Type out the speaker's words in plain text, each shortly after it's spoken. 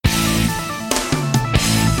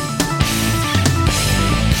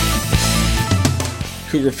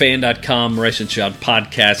CougarFan.com, Rice and Shout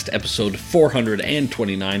Podcast, episode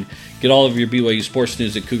 429. Get all of your BYU sports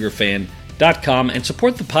news at CougarFan.com and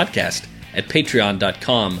support the podcast at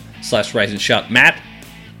Patreon.com/Rice and Shout. Matt,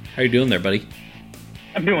 how are you doing there, buddy?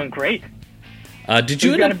 I'm doing great. Did you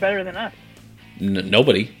Who's got it better than us?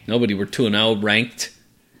 Nobody. We're 2-0 ranked,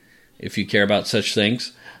 if you care about such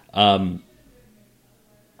things.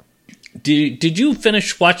 Did you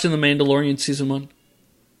finish watching The Mandalorian Season 1?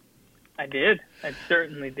 I did. I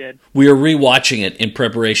certainly did. We are rewatching it in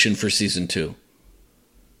preparation for Season 2.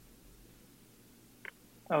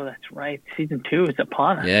 Oh, that's right. Season 2 is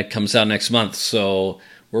upon us. Yeah, it comes out next month, so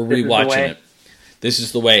we're rewatching it. This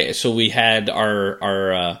is the way. So we had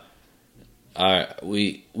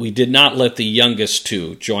we did not let the youngest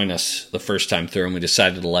two join us the first time through, and we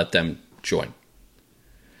decided to let them join.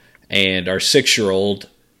 And our 6-year-old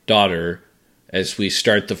daughter, as we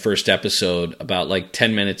start the first episode, about like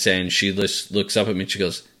 10 minutes in, she looks up at me and she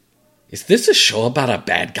goes, "Is this a show about a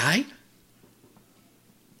bad guy?"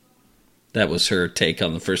 That was her take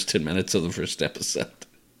on the first 10 minutes of the first episode.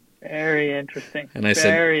 Very interesting. And I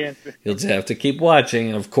said, "You'll just have to keep watching."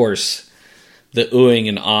 And of course, the oohing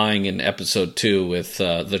and aahing in episode 2 with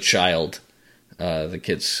the child. The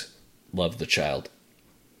kids love the child,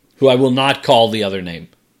 who I will not call the other name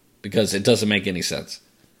because it doesn't make any sense.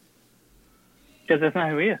 Because that's not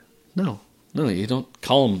who he is. No, you don't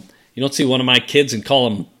call him. You don't see one of my kids and call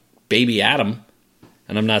him Baby Adam.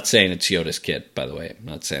 And I'm not saying it's Yoda's kid, by the way. I'm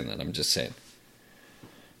not saying that. I'm just saying.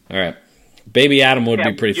 All right. Baby Adam would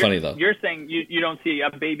be pretty funny, though. You're saying you don't see a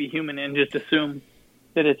baby human and just assume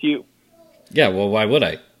that it's you. Yeah, well, why would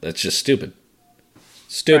I? That's just stupid.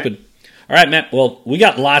 Stupid. Right. All right, Matt. Well, we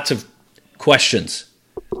got lots of questions.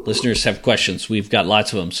 Listeners have questions. We've got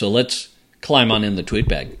lots of them. So let's climb on in the tweet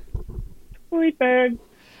bag. Tweet bag.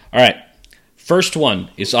 All right. First one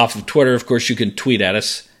is off of Twitter. Of course, you can tweet at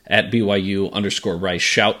us at BYU_Rice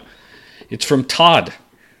Shout. It's from Todd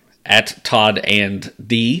at Todd and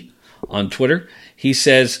D on Twitter. He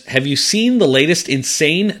says, "Have you seen the latest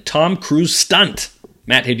insane Tom Cruise stunt?"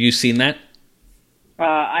 Matt, have you seen that?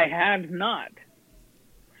 I have not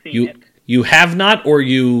seen it. You have not, or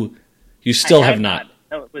you still have not?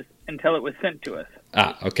 Until it was sent to us.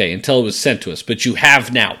 Ah, okay, until it was sent to us. But you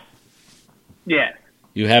have now. Yes.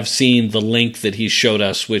 You have seen the link that he showed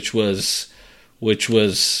us, which was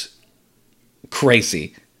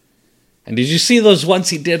crazy. And did you see those ones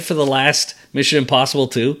he did for the last Mission Impossible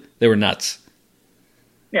 2? They were nuts.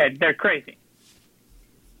 Yeah, they're crazy.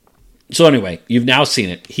 So anyway, you've now seen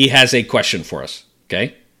it. He has a question for us,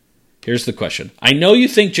 okay? Here's the question. I know you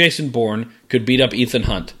think Jason Bourne could beat up Ethan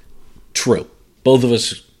Hunt. True. Both of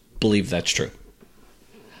us believe that's true.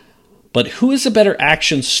 But who is a better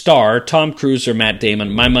action star, Tom Cruise or Matt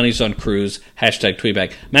Damon? My money's on Cruise.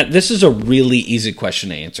 #tweetbag. Matt, this is a really easy question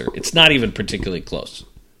to answer. It's not even particularly close.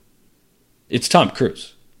 It's Tom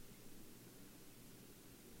Cruise.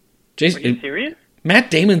 Jason, are you serious?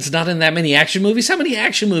 Matt Damon's not in that many action movies. How many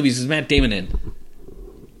action movies is Matt Damon in?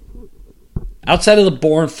 Outside of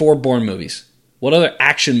the 4 Bourne movies, what other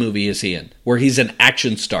action movie is he in where he's an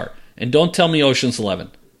action star? And don't tell me Ocean's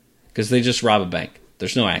 11, because they just rob a bank.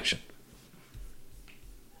 There's no action.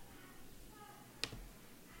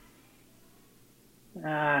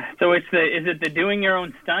 So is it the doing your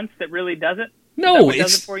own stunts that really does it? No, it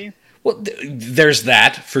does it for you. Well, there's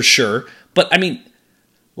that for sure. But I mean,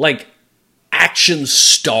 like action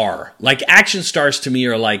star, like action stars to me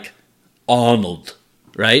are like Arnold,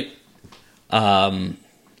 right?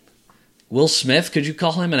 Will Smith, could you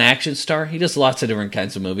call him an action star? He does lots of different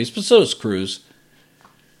kinds of movies, but so does Cruise.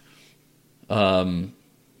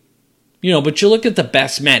 But you look at the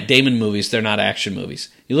best Matt Damon movies, they're not action movies.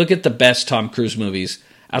 You look at the best Tom Cruise movies,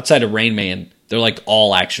 outside of Rain Man, they're like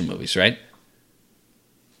all action movies, right?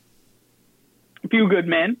 A Few Good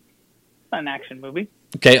Men, an action movie.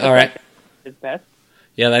 Okay, all right. His best.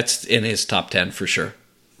 Yeah, that's in his top 10 for sure.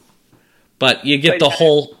 But you get the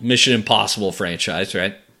whole Mission Impossible franchise,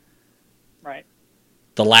 right? Right.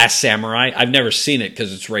 The Last Samurai. I've never seen it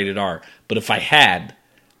because it's rated R. But if I had,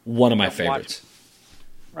 one of my favorites.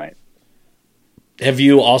 Right. Have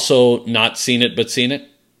you also not seen it but seen it?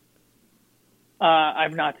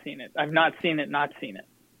 I've not seen it. I've not seen it, not seen it.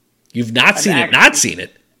 You've not seen it, not seen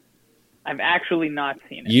it? I've actually not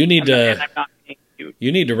seen it. You need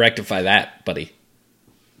to rectify that, buddy.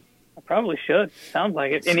 I probably should. Sounds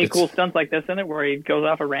like it. Any cool stunts like this in it where he goes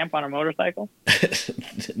off a ramp on a motorcycle?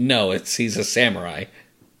 No, he's a samurai.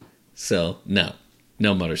 So, no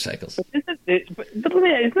motorcycles. But isn't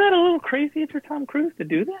that a little crazy for Tom Cruise to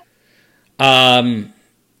do that? I'm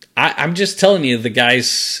just telling you, the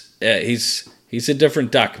guy's he's a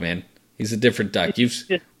different duck, man. He's a different duck. He's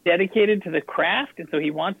just dedicated to the craft, and so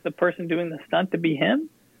he wants the person doing the stunt to be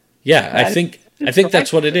him. Yeah, I think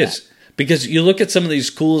that's what it is. Because you look at some of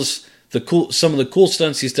these some of the cool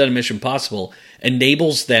stunts he's done in Mission Impossible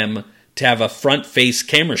enables them to have a front face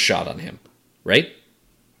camera shot on him, right?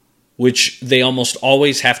 Which they almost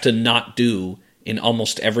always have to not do in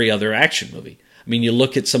almost every other action movie. I mean, you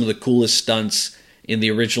look at some of the coolest stunts in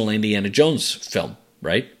the original Indiana Jones film,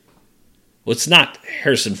 right? Well, it's not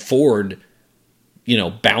Harrison Ford,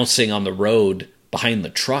 bouncing on the road behind the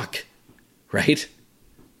truck, right?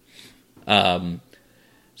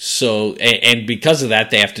 So, and because of that,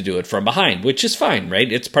 they have to do it from behind, which is fine,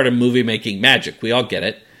 right? It's part of movie making magic. We all get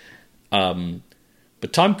it.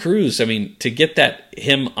 But Tom Cruise, I mean, to get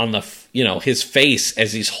him on the, his face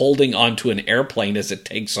as he's holding onto an airplane as it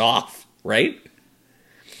takes off, right?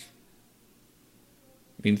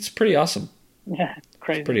 I mean, it's pretty awesome. Yeah, it's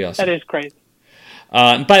crazy. It's pretty awesome. That is crazy.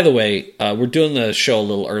 And by the way, we're doing the show a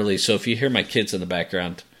little early, so if you hear my kids in the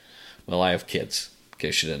background, well, I have kids, in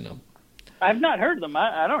case you didn't know. I've not heard them.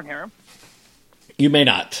 I don't hear them. You may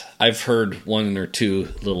not. I've heard one or two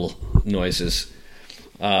little noises.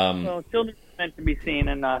 Well, children are meant to be seen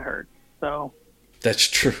and not heard. So that's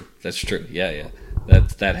true. That's true. Yeah.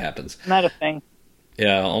 That happens. Not a thing.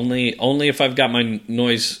 Yeah, only if I've got my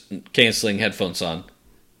noise canceling headphones on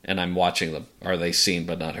and I'm watching them are they seen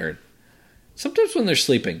but not heard. Sometimes when they're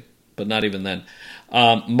sleeping, but not even then.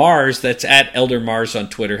 Mars, that's at Elder Mars on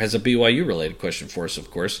Twitter, has a BYU related question for us, of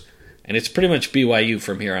course. And it's pretty much BYU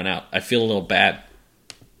from here on out. I feel a little bad.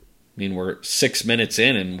 I mean, we're 6 minutes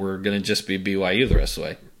in, and we're going to just be BYU the rest of the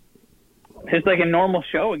way. It's like a normal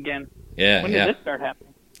show again. Yeah, When did this start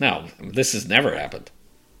happening? No, this has never happened.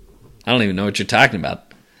 I don't even know what you're talking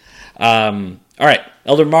about. All right,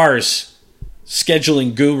 Elder Mars,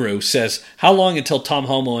 scheduling guru, says, how long until Tom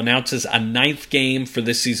Homo announces a 9th game for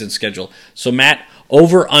this season's schedule? So, Matt,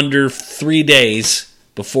 over under 3 days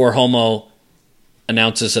before Homo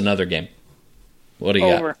announces another game. What do you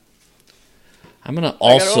got? I'm going to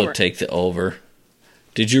also take the over.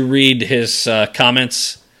 Did you read his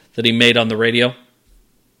comments that he made on the radio?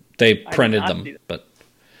 They printed them, but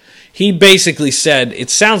he basically said it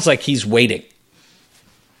sounds like he's waiting.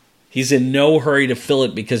 He's in no hurry to fill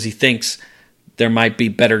it because he thinks there might be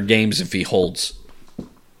better games if he holds.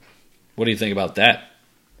 What do you think about that?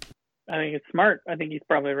 I think it's smart. I think he's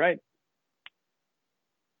probably right.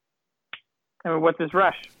 I mean, what's his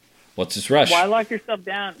rush? What's his rush? Why lock yourself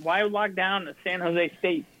down? Why lock down San Jose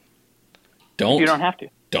State? You don't have to.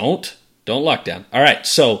 Don't lock down. All right,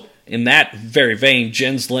 so in that very vein,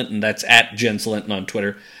 Jens Linton, that's at Jens Linton on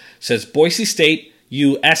Twitter, says Boise State,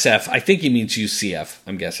 USF, I think he means UCF,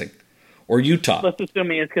 I'm guessing, or Utah. Let's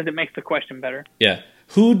assume he is because it makes the question better. Yeah.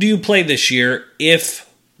 Who do you play this year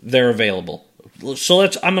if they're available? So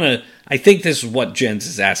I think this is what Jens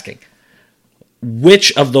is asking.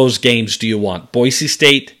 Which of those games do you want? Boise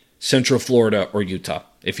State, Central Florida, or Utah?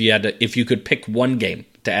 If you could pick one game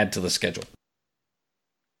to add to the schedule.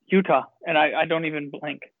 Utah, and I don't even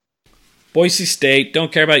blink. Boise State,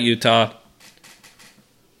 don't care about Utah.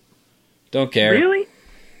 Don't care. Really?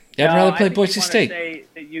 I'd rather play Boise State.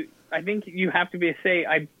 I think you have to say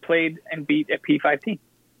I played and beat a P5 team.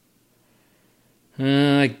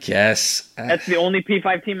 I guess. That's the only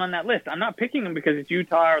P5 team on that list. I'm not picking them because it's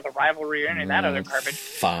Utah or the rivalry or any of that other garbage.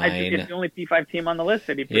 Fine. It's the only P5 team on the list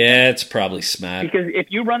that he picked. Yeah, it's probably smart. Because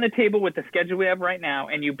if you run the table with the schedule we have right now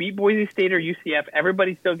and you beat Boise State or UCF,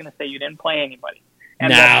 everybody's still going to say you didn't play anybody.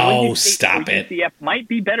 And no, stop it. UCF might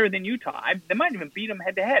be better than Utah. They might even beat them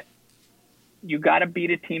head-to-head. You got to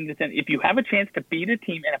beat a team that's in. If you have a chance to beat a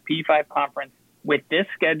team in a P5 conference with this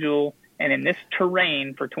schedule and in this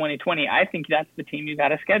terrain for 2020, I think that's the team you got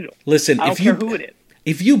to schedule. Listen, I don't care who it is.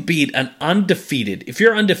 If you're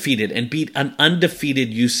undefeated and beat an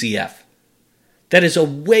undefeated UCF, that is a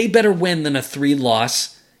way better win than a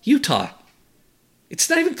 3-loss Utah. It's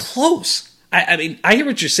not even close. I mean, I hear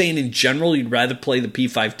what you're saying in general. You'd rather play the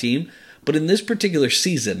P5 team, but in this particular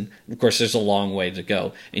season, of course, there's a long way to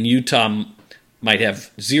go. And Utah might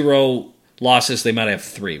have 0 losses. They might have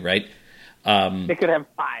 3, right? They could have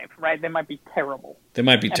 5, right? They might be terrible. They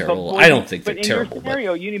might be terrible. I don't think they're terrible. But in your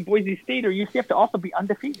scenario, you need Boise State or UCF to also be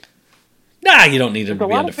undefeated. Nah, you don't need them to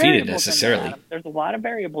be undefeated necessarily. There's a lot of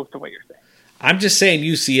variables to what you're saying. I'm just saying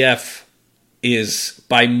UCF is,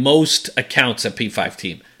 by most accounts, a P5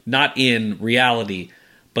 team. Not in reality,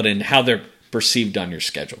 but in how they're perceived on your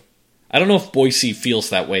schedule. I don't know if Boise feels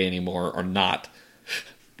that way anymore or not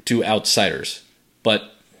to outsiders,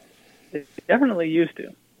 but they definitely used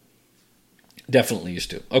to. Definitely used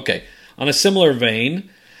to. Okay. On a similar vein,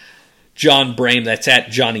 John Brame, that's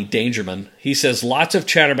at Johnny Dangerman. He says, lots of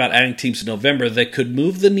chatter about adding teams in November that could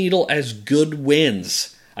move the needle as good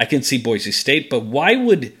wins. I can see Boise State, but why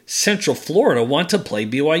would Central Florida want to play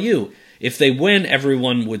BYU? If they win,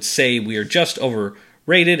 everyone would say we are just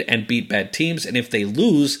overrated and beat bad teams, and if they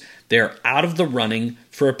lose, they're out of the running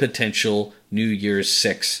for a potential New Year's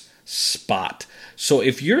Six spot. So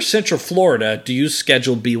if you're Central Florida, do you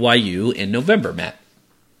schedule BYU in November, Matt?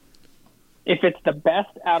 If it's the best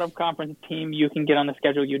out-of-conference team you can get on the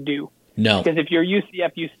schedule, you do. No. Because if you're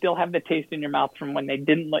UCF, you still have the taste in your mouth from when they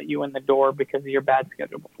didn't let you in the door because of your bad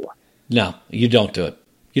schedule before. No, you don't do it.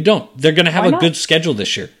 You don't. They're going to have a good schedule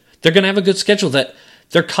this year. They're going to have a good schedule. That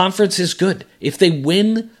their conference is good. If they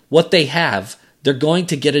win what they have, they're going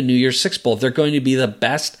to get a New Year's Six Bowl. They're going to be the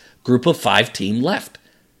best group of 5 team left.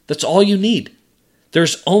 That's all you need.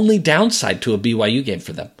 There's only downside to a BYU game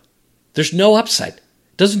for them. There's no upside.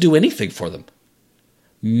 It doesn't do anything for them.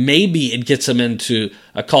 Maybe it gets them into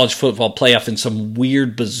a college football playoff in some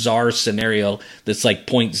weird, bizarre scenario that's like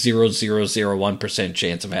 0.0001%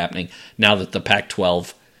 chance of happening now that the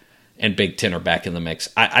Pac-12 and Big Ten are back in the mix.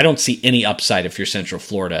 I don't see any upside if you're Central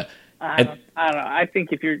Florida. I don't know. I think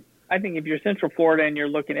if you're Central Florida and you're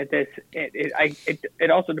looking at this,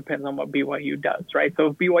 it also depends on what BYU does, right? So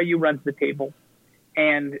if BYU runs the table,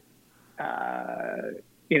 and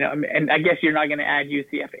and I guess you're not going to add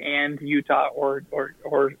UCF and Utah or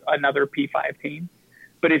another P5 team,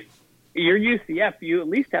 but if you're UCF, you at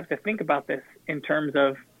least have to think about this in terms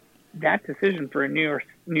of that decision for a New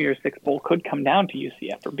Year's Six Bowl could come down to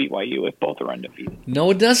UCF or BYU if both are undefeated. No,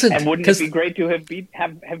 it doesn't. And wouldn't it be great to have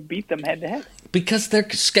beat them head to head? Because their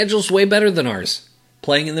schedule's way better than ours,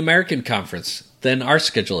 playing in the American Conference than our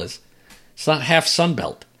schedule is. It's not half Sun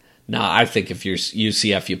Belt. No, I think if you're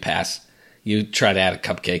UCF, you pass. You try to add a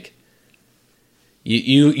cupcake.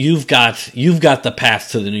 You've got the path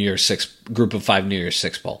to the New Year's Six group of 5 New Year's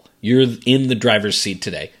Six Bowl. You're in the driver's seat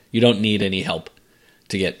today. You don't need any help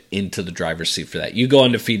to get into the driver's seat for that. You go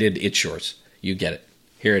undefeated, it's yours. You get it.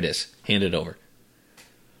 Here it is. Hand it over.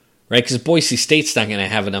 Right? Because Boise State's not going to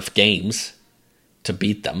have enough games to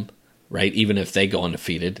beat them, right? Even if they go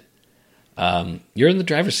undefeated. You're in the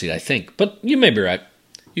driver's seat, I think. But you may be right.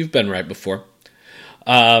 You've been right before.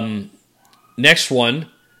 Next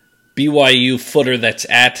one, BYU footer that's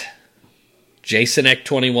at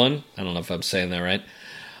JasonEck21. I don't know if I'm saying that right.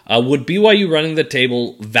 Would BYU running the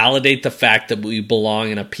table validate the fact that we belong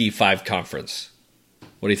in a P5 conference?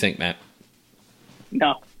 What do you think, Matt?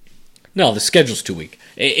 No. No, the schedule's too weak.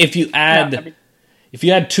 If you add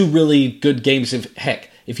 2 really good games,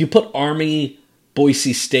 if you put Army,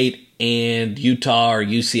 Boise State, and Utah or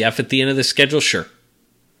UCF at the end of the schedule, sure.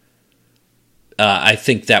 I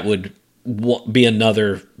think that would be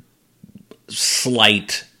another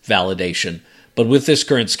slight validation. But with this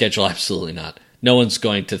current schedule, absolutely not. No one's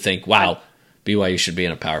going to think, wow, BYU should be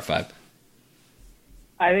in a Power 5.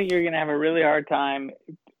 I think you're going to have a really hard time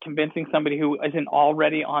convincing somebody who isn't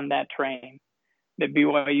already on that train that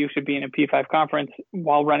BYU should be in a P5 conference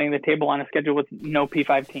while running the table on a schedule with no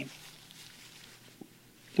P5 team.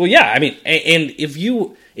 Well, yeah, I mean, and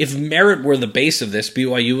if merit were the base of this,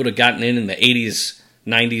 BYU would have gotten in the 80s,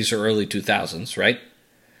 90s, or early 2000s, right?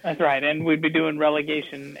 That's right, and we'd be doing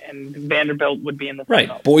relegation, and Vanderbilt would be in the right.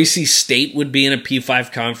 final. Boise State would be in a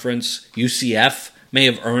P5 conference. UCF may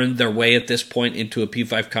have earned their way at this point into a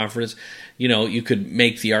P5 conference. You know, you could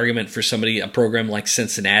make the argument for a program like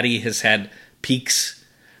Cincinnati has had peaks,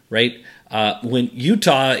 right? When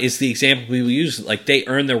Utah is the example we will use, like they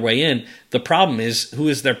earn their way in. The problem is, who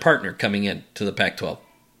is their partner coming in to the Pac-12?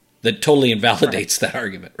 That totally invalidates that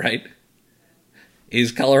argument, right?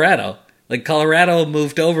 Is Colorado. Like Colorado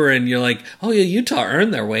moved over and you're like, oh yeah, Utah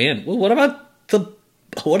earned their way in. Well, what about the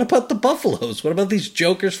Buffaloes? What about these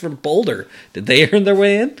jokers from Boulder? Did they earn their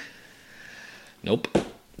way in? Nope,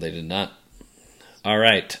 they did not. All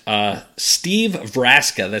right. Steve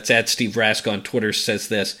Vraska, that's at Steve Vraska on Twitter, says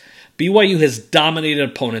this. BYU has dominated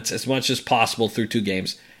opponents as much as possible through 2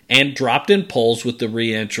 games and dropped in polls with the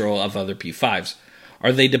re-intro of other P5s.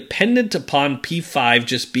 Are they dependent upon P5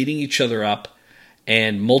 just beating each other up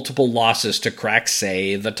and multiple losses to crack,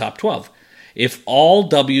 say, the top 12? If all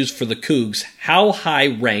W's for the Cougs, how high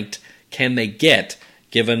ranked can they get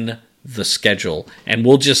given the schedule? And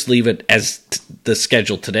we'll just leave it as the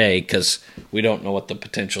schedule today because we don't know what the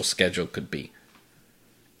potential schedule could be.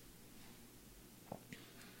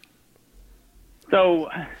 So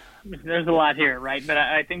there's a lot here, right? But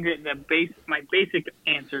I think that my basic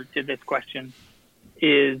answer to this question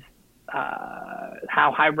is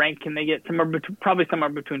how high ranked can they get? Probably somewhere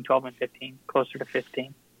between 12 and 15, closer to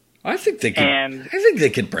 15. I think they could. I think they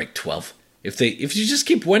could break 12. If you just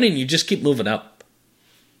keep winning, you just keep moving up.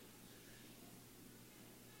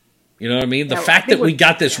 You know what I mean? The fact that we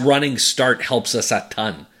got this running start helps us a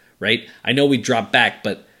ton, right? I know we dropped back,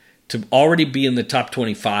 but to already be in the top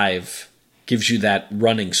 25 gives you that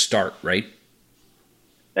running start, right?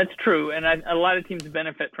 That's true, and a lot of teams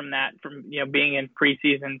benefit from that, from being in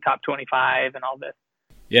preseason top 25 and all this.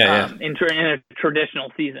 Yeah. In a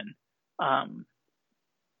traditional season, and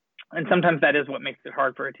sometimes that is what makes it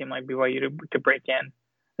hard for a team like BYU to break in,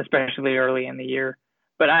 especially early in the year.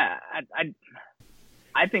 But I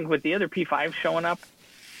think with the other P5 showing up,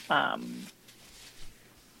 I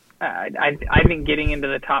think getting into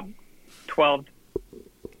the top 12.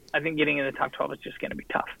 I think getting in the top 12 is just going to be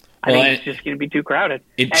tough. I think it's just going to be too crowded.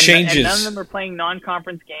 It changes. And none of them are playing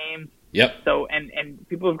non-conference games. Yep. So and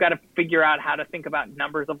people have got to figure out how to think about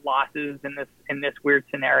numbers of losses in this weird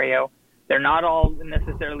scenario. They're not all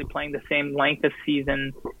necessarily playing the same length of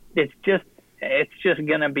season. It's just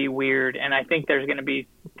going to be weird. And I think there's going to be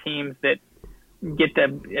teams that get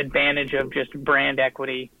the advantage of just brand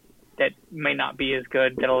equity that may not be as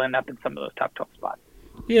good, that'll end up in some of those top 12 spots.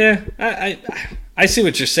 Yeah, I see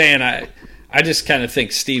what you're saying. I just kind of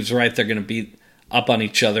think Steve's right. They're going to beat up on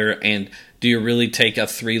each other. And do you really take a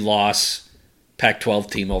 3-loss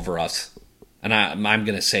Pac-12 team over us? And I'm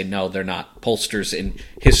going to say no, they're not. Pollsters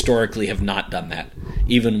historically have not done that,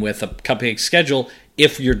 even with a cupcake schedule,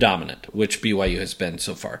 if you're dominant, which BYU has been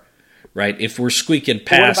so far, right? If we're squeaking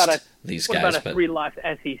past these guys. What about a 3-loss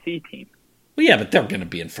SEC team? Well, yeah, but they're going to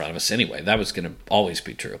be in front of us anyway. That was going to always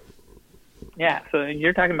be true. Yeah, so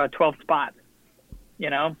you're talking about 12 spots.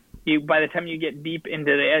 By the time you get deep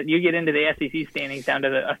into the SEC standings down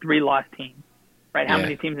to a 3-loss team, right? How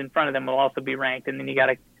many teams in front of them will also be ranked, and then you got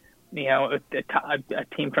a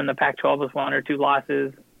team from the Pac-12 with 1 or 2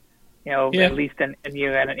 losses. At least an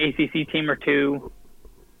ACC team or 2.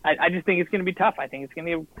 I just think it's going to be tough. I think it's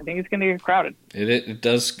going to get crowded. It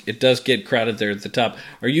does get crowded there at the top.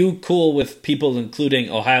 Are you cool with people including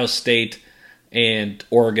Ohio State and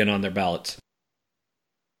Oregon on their ballots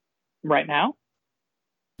right now?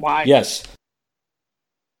 Why? Yes.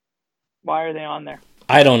 Why are they on there?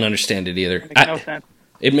 I don't understand it either. It makes no sense.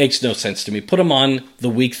 It makes no sense to me. Put them on the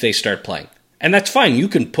week they start playing, and that's fine. You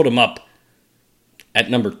can put them up at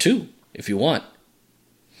number 2 if you want,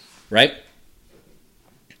 right?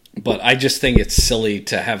 But I just think it's silly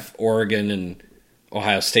to have Oregon and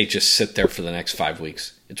Ohio State just sit there for the next 5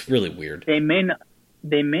 weeks. It's really weird. They may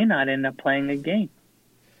not end up playing a game.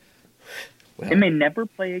 Well, they may never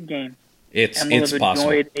play a game. It's possible. And will have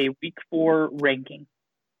enjoyed a week 4 ranking.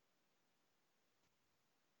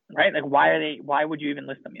 Right? Like, why would you even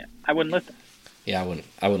list them yet? I wouldn't list them. Yeah,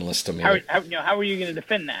 I wouldn't list them either. How are you going to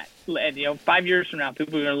defend that? 5 years from now,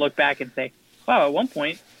 people are going to look back and say, wow, at one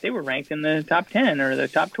point they were ranked in the top 10 or the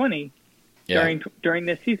top 20 during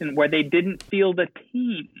this season, where they didn't field a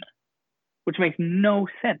team, which makes no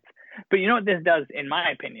sense. But you know what this does, in my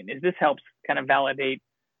opinion, is this helps kind of validate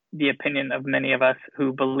the opinion of many of us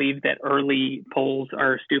who believe that early polls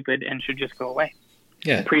are stupid and should just go away.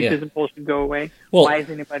 Yeah, preseason polls should go away. Well, why is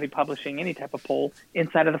anybody publishing any type of poll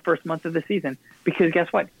inside of the first month of the season? Because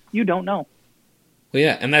guess what? You don't know. Well,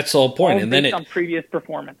 yeah, and that's the whole point. And then on previous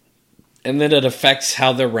performance. And then it affects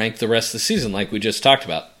how they're ranked the rest of the season, like we just talked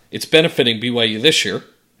about. It's benefiting BYU this year,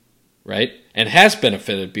 right? And has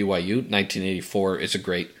benefited BYU. 1984 is a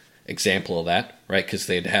great example of that, right? Because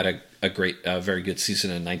they'd had a very good season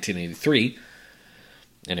in 1983.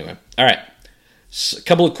 Anyway, all right. So a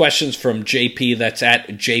couple of questions from JP. That's at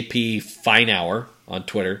JP Finehour on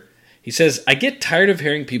Twitter. He says, I get tired of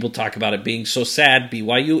hearing people talk about it being so sad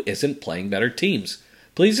BYU isn't playing better teams.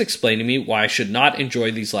 Please explain to me why I should not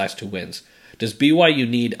enjoy these last 2 wins. Does BYU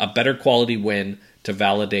need a better quality win to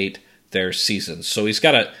validate their seasons? So he's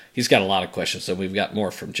got a lot of questions, so we've got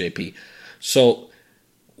more from JP. So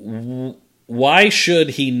why should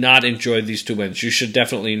he not enjoy these 2 wins? You should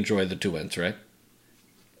definitely enjoy the 2 wins, right?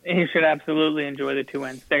 He should absolutely enjoy the 2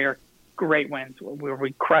 wins. They are great wins where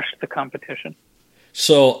we crushed the competition.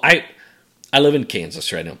 So I live in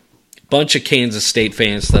Kansas right now. Bunch of Kansas State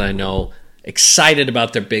fans that I know excited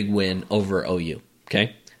about their big win over OU,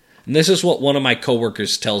 okay? And this is what one of my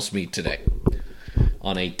coworkers tells me today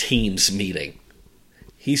on a Teams meeting.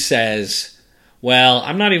 He says, well,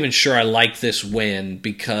 I'm not even sure I like this win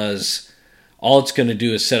because all it's going to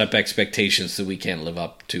do is set up expectations that we can't live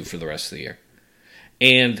up to for the rest of the year.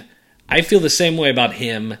 And I feel the same way about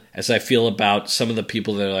him as I feel about some of the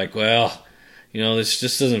people that are like, well, this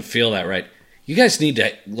just doesn't feel that right. You guys need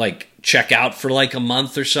to, check out for a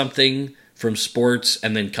month or something from sports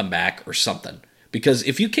and then come back or something. Because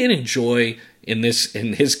if you can't enjoy, in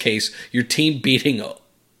his case, your team beating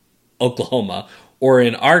Oklahoma, or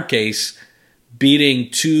in our case, beating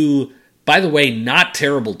two, by the way, not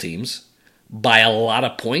terrible teams by a lot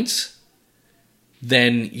of points,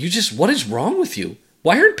 then what is wrong with you?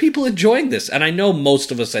 Why aren't people enjoying this? And I know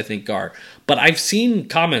most of us, I think, are. But I've seen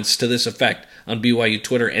comments to this effect on BYU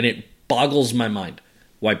Twitter, and it boggles my mind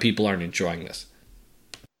why people aren't enjoying this.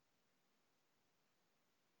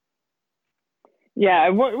 Yeah,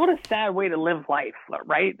 what a sad way to live life,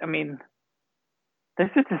 right? I mean,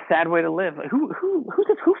 that's just a sad way to live.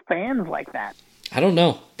 Who fans like that? I don't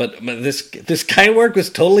know, but this kind of work was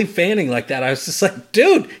totally fanning like that. I was just like,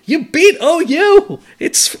 dude, you beat OU.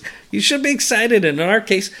 You should be excited. And in our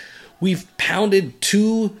case, we've pounded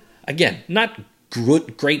two, again, not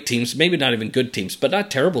great teams, maybe not even good teams, but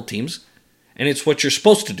not terrible teams. And it's what you're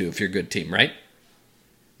supposed to do if you're a good team, right?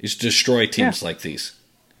 Is destroy teams like these.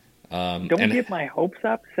 Don't get my hopes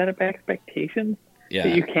up, set up expectations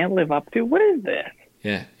that you can't live up to. What is this?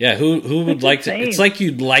 Yeah. Who would like to? It's like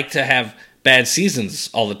you'd like to have bad seasons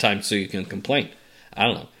all the time so you can complain. I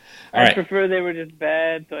don't know. I prefer they were just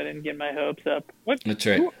bad, so I didn't get my hopes up. What? That's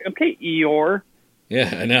right. Okay, Eeyore.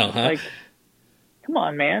 Yeah, I know, huh? Like, come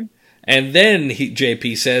on, man. And then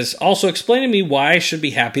JP says, also explain to me why I should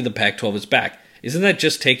be happy the Pac-12 is back. Isn't that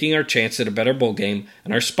just taking our chance at a better bowl game,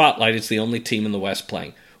 and our spotlight is the only team in the West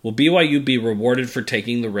playing? Will BYU be rewarded for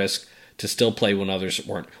taking the risk to still play when others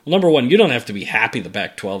weren't? Well, number one, you don't have to be happy the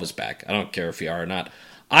Pac-12 is back. I don't care if you are or not.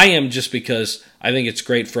 I am, just because I think it's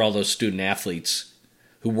great for all those student athletes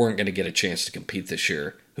who weren't going to get a chance to compete this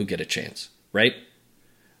year, who get a chance, right?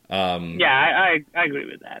 I agree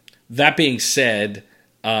with that. That being said,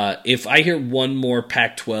 if I hear one more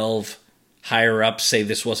Pac-12 higher up say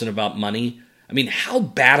this wasn't about money, I mean, how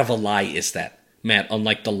bad of a lie is that, Matt, on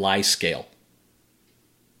like the lie scale?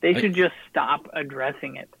 They should just stop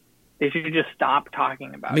addressing it. They should just stop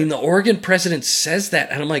talking about it. I mean, the Oregon president says that,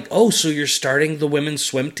 and I'm like, oh, so you're starting the women's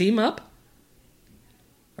swim team up?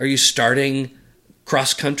 Are you starting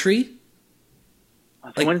cross country?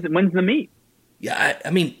 So when's the meet? Yeah, I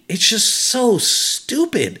mean, it's just so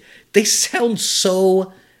stupid. They sound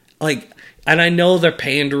so like, and I know they're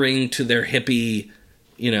pandering to their hippie,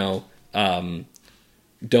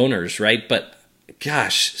 donors, right? But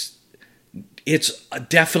gosh, it's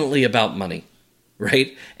definitely about money,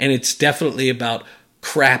 right? And it's definitely about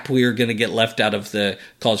crap we are going to get left out of the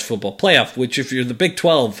college football playoff, which if you're the Big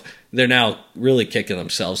 12, they're now really kicking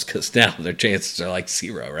themselves because now their chances are like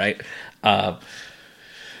zero, right?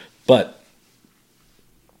 But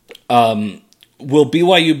will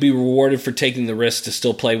BYU be rewarded for taking the risk to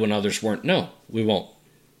still play when others weren't? No, we won't.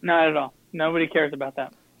 Not at all. Nobody cares about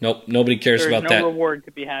that. Nope, nobody cares about that. There's no reward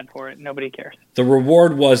to be had for it. Nobody cares. The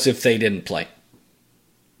reward was if they didn't play.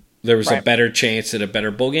 There was a better chance at a better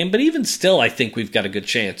bowl game. But even still, I think we've got a good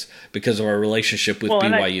chance because of our relationship with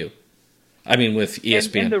BYU. With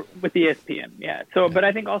ESPN. With ESPN, yeah. So, but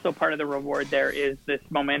I think also part of the reward there is this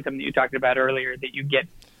momentum that you talked about earlier that you get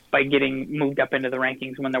by getting moved up into the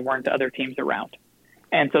rankings when there weren't other teams around.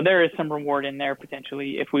 And so there is some reward in there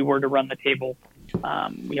potentially if we were to run the table.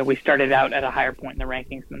 We started out at a higher point in the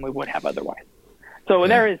rankings than we would have otherwise. So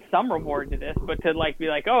there is some reward to this, but to be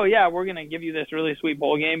like, oh yeah, we're going to give you this really sweet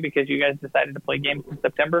bowl game because you guys decided to play games in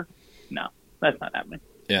September. No, that's not happening.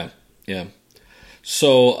 Yeah.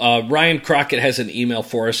 So Ryan Crockett has an email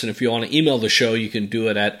for us, and if you want to email the show, you can do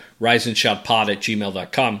it at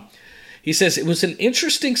riseandshoutpod@gmail.com. He says, it was an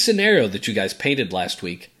interesting scenario that you guys painted last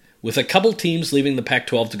week, with a couple teams leaving the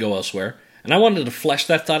Pac-12 to go elsewhere, and I wanted to flesh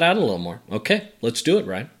that thought out a little more. Okay, let's do it,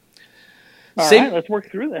 Ryan. All right, let's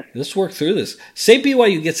work through this. Say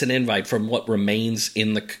BYU gets an invite from what remains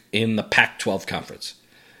in the Pac-12 conference.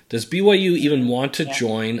 Does BYU even want to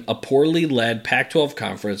join a poorly led Pac-12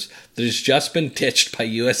 conference that has just been ditched by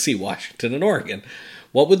USC, Washington, and Oregon?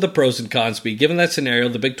 What would the pros and cons be? Given that scenario,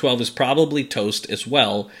 the Big 12 is probably toast as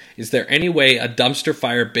well. Is there any way a dumpster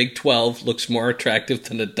fire Big 12 looks more attractive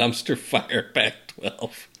than a dumpster fire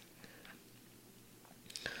Pac-12?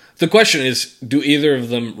 The question is, do either of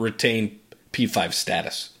them retain P5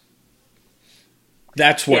 status?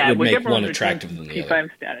 That's what would make one attractive than the other. P5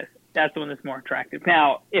 status. That's the one that's more attractive.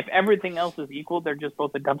 Now, if everything else is equal, they're just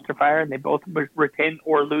both a dumpster fire and they both retain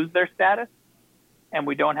or lose their status, and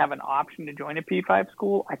we don't have an option to join a P5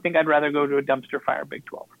 school, I think I'd rather go to a dumpster fire Big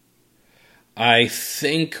 12. I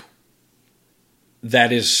think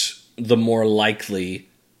that is the more likely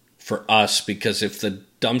for us, because if the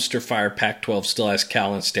dumpster fire Pac-12 still has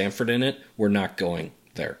Cal and Stanford in it, we're not going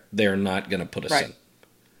there. They're not going to put us in.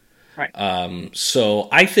 Right. So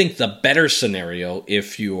I think the better scenario,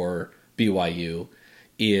 if you're BYU,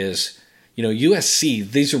 is USC,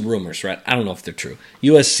 these are rumors, right? I don't know if they're true.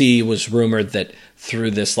 USC was rumored that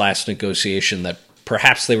through this last negotiation that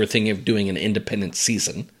perhaps they were thinking of doing an independent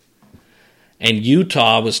season. And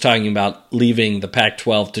Utah was talking about leaving the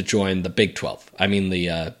Pac-12 to join the Big 12. I mean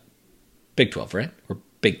the Big 12, right? Or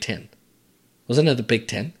Big 10. Wasn't it the Big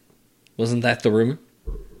 10? Wasn't that the rumor?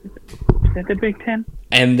 Is that the Big 10?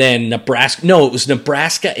 And then Nebraska. No, it was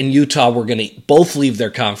Nebraska and Utah were going to both leave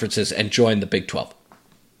their conferences and join the Big 12.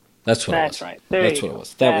 That's what it was. Right. That's what it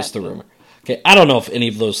was. That was the rumor. Okay, I don't know if any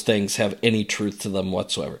of those things have any truth to them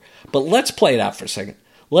whatsoever. But let's play it out for a second.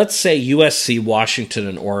 Let's say USC, Washington,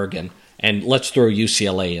 and Oregon, and let's throw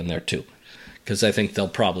UCLA in there too, because I think they'll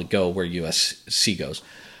probably go where USC goes.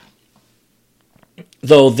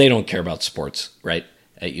 Though they don't care about sports, right,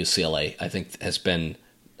 at UCLA, I think has been,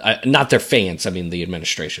 not their fans, I mean the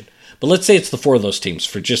administration. But let's say it's the four of those teams,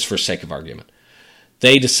 for sake of argument.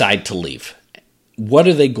 They decide to leave. What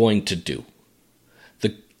are they going to do?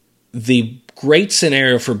 The great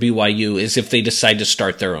scenario for BYU is if they decide to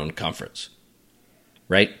start their own conference,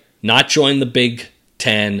 right? Not join the Big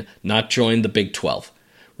 10, not join the Big 12,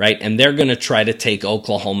 right? And they're going to try to take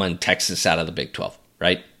Oklahoma and Texas out of the Big 12,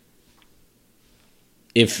 right?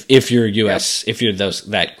 If you're US, if you're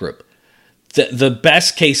that group. The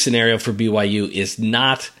best case scenario for BYU is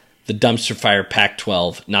not the dumpster fire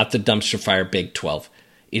Pac-12, not the dumpster fire Big 12.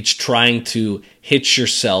 It's trying to hitch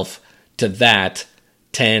yourself to that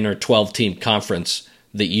 10 or 12 team conference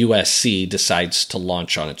that USC decides to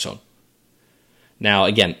launch on its own. Now,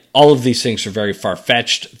 again, all of these things are very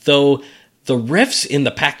far-fetched, though the rifts in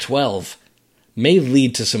the Pac-12 may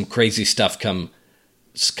lead to some crazy stuff come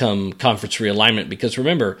conference realignment, because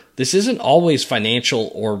remember, this isn't always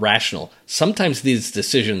financial or rational. Sometimes these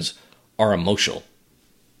decisions are emotional.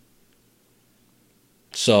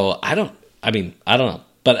 So I don't know.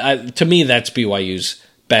 But to me, that's BYU's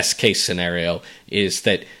best case scenario, is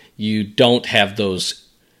that you don't have those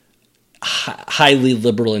highly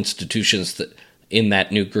liberal institutions that in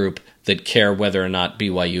that new group that care whether or not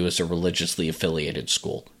BYU is a religiously affiliated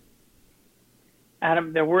school.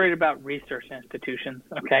 Adam, they're worried about research institutions,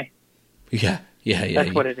 okay? Yeah.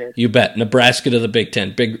 That's what it is. You bet. Nebraska to the Big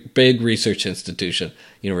 10, big research institution,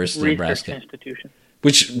 University of Nebraska. Research institution.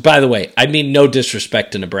 Which, by the way, I mean no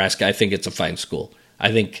disrespect to Nebraska. I think it's a fine school.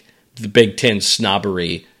 I think the Big 10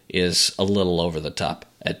 snobbery is a little over the top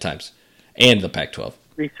at times. And the Pac-12.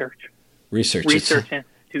 Research institution.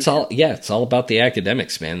 It's all about the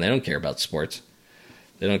academics, man. They don't care about sports.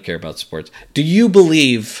 Do you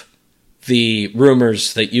believe the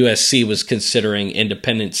rumors that USC was considering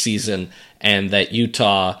independent season and that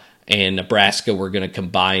Utah and Nebraska were going to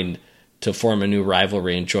combine to form a new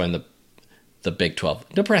rivalry and join the Big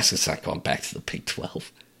 12? Nebraska's not going back to the Big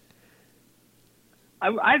 12. I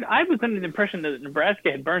was under the impression that Nebraska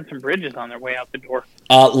had burned some bridges on their way out the door.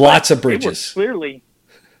 Lots of bridges.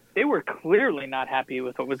 They were clearly not happy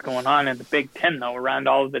with what was going on in the Big Ten, though, around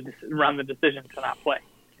the decision to not play.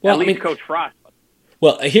 Well, at least Coach Frost.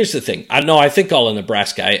 Well, here's the thing. I think all in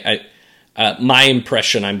Nebraska. My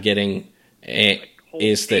impression I'm getting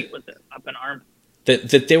is that up in arms.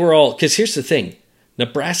 That they were all, because here's the thing.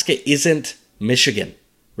 Nebraska isn't Michigan,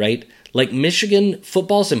 right? Like, Michigan,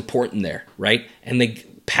 football's important there, right? And they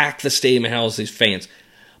pack the stadium and house these fans.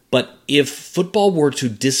 But if football were to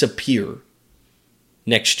disappear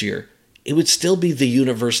next year, it would still be the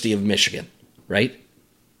University of Michigan, right?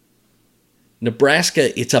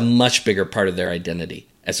 Nebraska, it's a much bigger part of their identity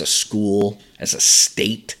as a school, as a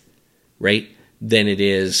state, right, than it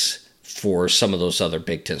is for some of those other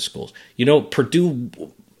Big Ten schools. Purdue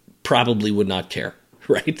probably would not care,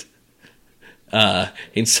 right?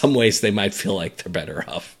 In some ways, they might feel like they're better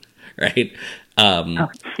off, right?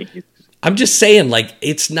 I'm just saying, like,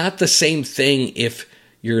 it's not the same thing if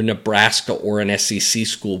you're Nebraska or an SEC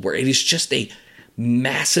school, where it is just a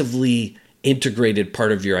massively integrated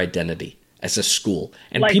part of your identity as a school.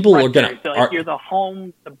 And like people are going to... you're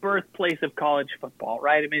the birthplace of college football,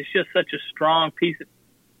 right? I mean, it's just such a strong piece of...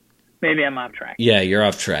 Maybe I'm off track. Yeah, you're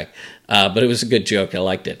off track. But it was a good joke. I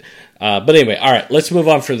liked it. But anyway, all right, let's move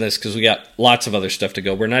on from this because we got lots of other stuff to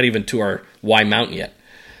go. We're not even to our Y Mountain yet.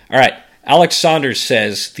 All right, Alex Saunders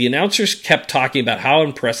says, the announcers kept talking about how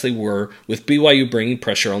impressed they were with BYU bringing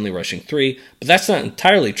pressure, only rushing 3, but that's not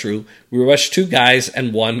entirely true. We rushed 2 guys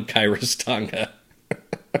and 1 Kairos Tonga.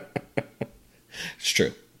 It's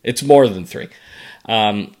true. It's more than 3.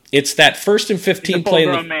 It's that 1st and 15 play.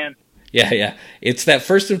 Man. Yeah. It's that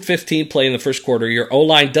 1st and 15 play in the first quarter. Your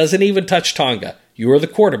O-line doesn't even touch Tonga. You are the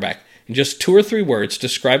quarterback. In just 2 or 3 words,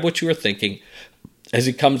 describe what you are thinking as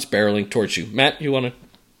he comes barreling towards you. Matt, you want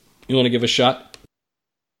to give a shot?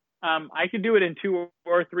 I could do it in 2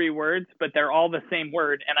 or 3 words, but they're all the same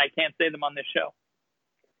word, and I can't say them on this show.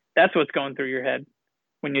 That's what's going through your head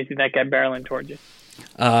when you see that guy barreling towards you.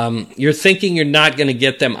 You're thinking you're not going to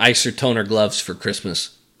get them Isotoner gloves for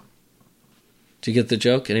Christmas. Did you get the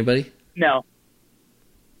joke? Anybody? No.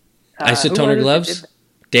 Isotoner gloves?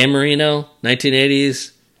 Dan Marino,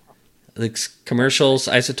 1980s. The commercials,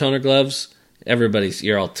 Isotoner gloves.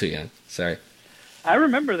 You're all too young. Sorry. I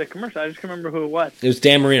remember the commercial. I just can't remember who it was. It was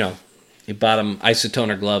Dan Marino. He bought him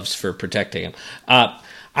Isotoner gloves for protecting him.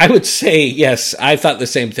 I would say, yes, I thought the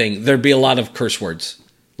same thing. There'd be a lot of curse words.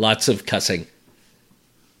 Lots of cussing.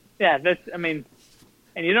 Yeah, and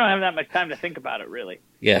you don't have that much time to think about it, really.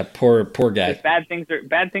 Yeah, poor guy. Bad things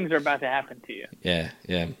are about to happen to you. Yeah.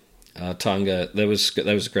 Tonga, that was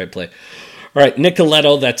a great play. All right,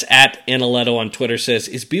 Nicoletto, that's at Analetto on Twitter, says,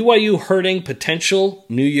 is BYU hurting potential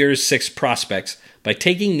New Year's Six prospects by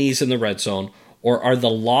taking knees in the red zone, or are the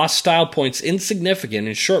loss-style points insignificant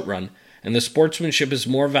in short run, and the sportsmanship is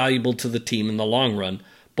more valuable to the team in the long run,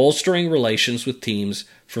 bolstering relations with teams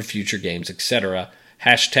for future games, etc.?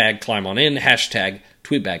 Hashtag climb on in, hashtag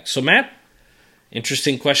tweetback. So, Matt,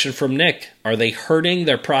 interesting question from Nick. Are they hurting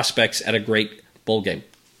their prospects at a great bowl game?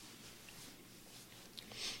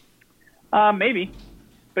 Maybe.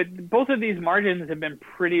 But both of these margins have been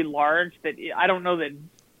pretty large that I don't know that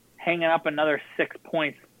hanging up another 6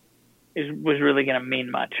 points was really going to mean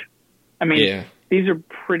much. I mean, These are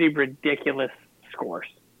pretty ridiculous scores.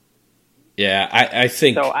 Yeah, I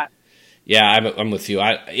think... So I'm with you.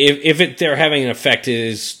 If they're having an effect, it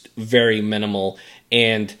is very minimal,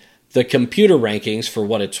 and the computer rankings, for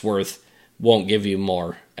what it's worth, won't give you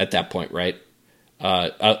more at that point, right?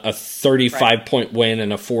 A 35-point win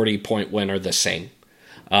and a 40-point win are the same.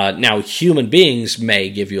 Now, human beings may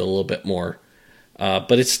give you a little bit more,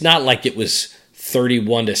 but it's not like it was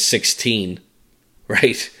 31-16,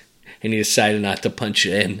 right? And you decided not to punch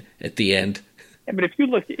it in at the end. Yeah, but if you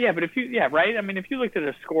look, right. I mean, if you looked at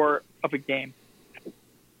a score of a game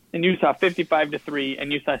and you saw 55-3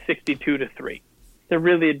 and you saw 62-3, is there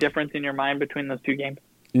really a difference in your mind between those two games?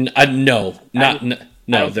 No,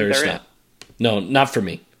 there's not. No, not for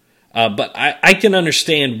me. But I can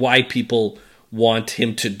understand why people want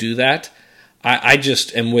him to do that. I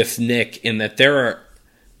just am with Nick in that there are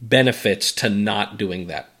benefits to not doing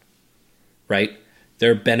that, right?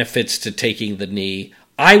 There are benefits to taking the knee.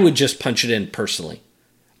 I would just punch it in personally.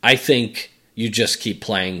 I think you just keep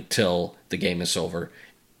playing till the game is over.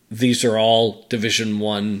 These are all Division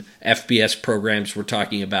I FBS programs we're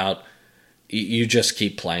talking about. You just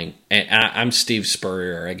keep playing. And I'm Steve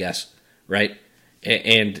Spurrier, I guess, right?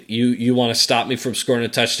 And you want to stop me from scoring a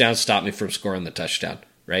touchdown, stop me from scoring the touchdown,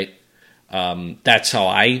 right? That's how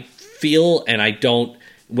I feel, and I don't,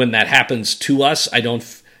 when that happens to us,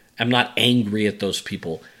 I'm not angry at those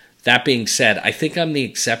people. That being said, I think I'm the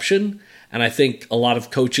exception, and I think a lot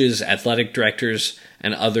of coaches, athletic directors,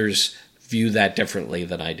 and others view that differently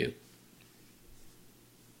than I do.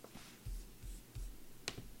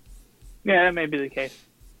 Yeah, that may be the case.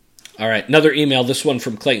 All right, another email, this one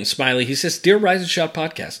from Clayton Smiley. He says, Dear Rise and Shout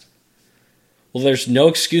Podcast. Well, there's no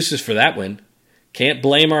excuses for that win. Can't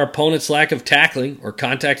blame our opponent's lack of tackling or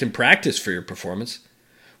contact in practice for your performance.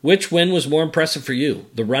 Which win was more impressive for you?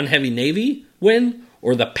 The run-heavy Navy win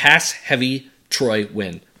or the pass-heavy Troy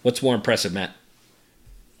win? What's more impressive, Matt?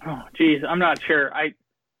 Oh, geez, I'm not sure.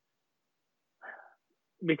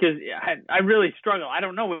 Because I really struggle. I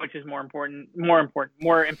don't know which is more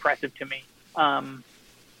impressive to me.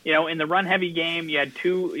 In the run-heavy game, you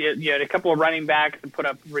had a couple of running backs that put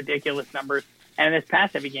up ridiculous numbers, and in this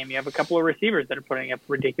pass-heavy game, you have a couple of receivers that are putting up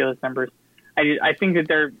ridiculous numbers. I think that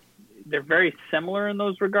they're very similar in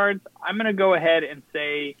those regards. I'm going to go ahead and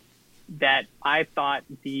say that I thought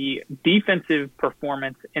the defensive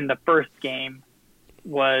performance in the first game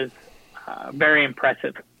was very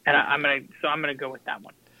impressive, and I'm going to go with that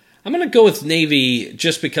one. I'm going to go with Navy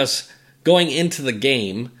just because going into the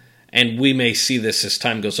game, and we may see this as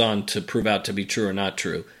time goes on to prove out to be true or not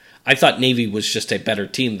true, I thought Navy was just a better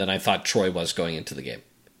team than I thought Troy was going into the game,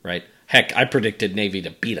 right? Heck, I predicted Navy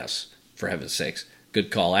to beat us, for heaven's sakes.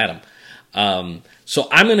 Good call, Adam. So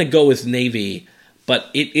I'm going to go with Navy, but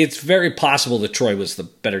it's very possible that Troy was the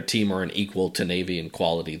better team or an equal to Navy in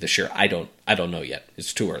quality this year. I don't know yet.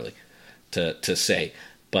 It's too early to say,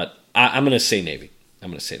 but I'm going to say Navy.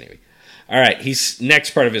 All right,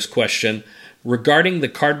 next part of his question. Regarding the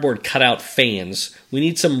cardboard cutout fans, we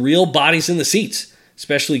need some real bodies in the seats,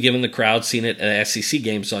 especially given the crowd seen it at SEC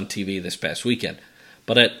games on TV this past weekend.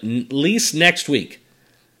 But at least next week,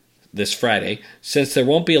 this Friday, since there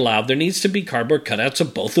won't be allowed, there needs to be cardboard cutouts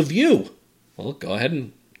of both of you. Well, go ahead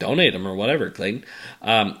and donate them or whatever, Clayton. You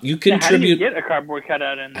How do you contribute. get a cardboard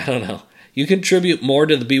cutout in? I don't know. You contribute more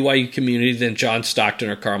to the BYU community than John Stockton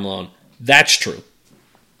or Karl Malone. That's true.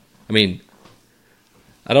 I mean,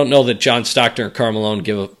 I don't know that John Stockton or Karl Malone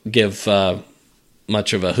give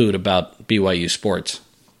much of a hoot about BYU sports.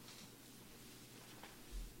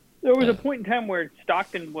 There was a point in time where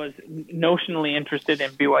Stockton was notionally interested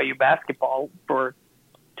in BYU basketball for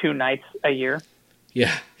 2 nights a year.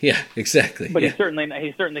 Yeah, exactly. But yeah.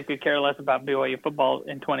 he certainly could care less about BYU football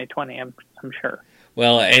in 2020. I'm sure.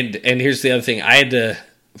 Well, and here's the other thing. I had to,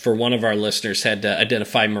 for one of our listeners, had to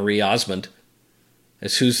identify Marie Osmond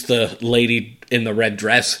as who's the lady in the red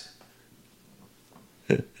dress.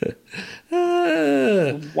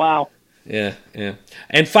 Wow. Yeah.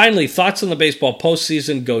 And finally, thoughts on the baseball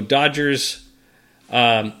postseason. Go Dodgers.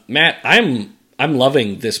 Matt, I'm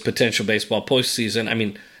loving this potential baseball postseason. I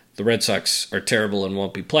mean, the Red Sox are terrible and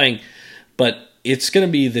won't be playing, but it's going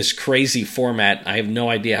to be this crazy format. I have no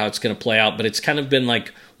idea how it's going to play out, but it's kind of been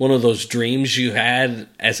like one of those dreams you had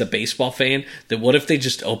as a baseball fan, that what if they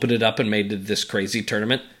just opened it up and made it this crazy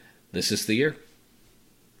tournament? This is the year.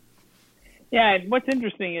 Yeah, and what's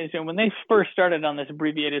interesting is, when they first started on this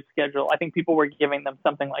abbreviated schedule, I think people were giving them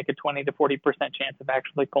something like a 20 to 40% chance of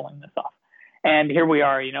actually pulling this off. And here we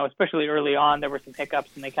are, especially early on, there were some hiccups,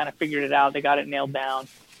 and they kind of figured it out. They got it nailed down,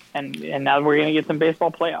 and now we're going to get some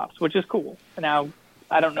baseball playoffs, which is cool. Now,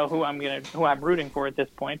 I don't know who I'm rooting for at this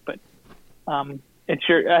point, but I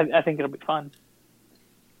think it'll be fun.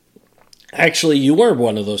 Actually, you were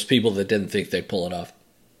one of those people that didn't think they'd pull it off.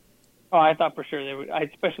 Oh, I thought for sure they would,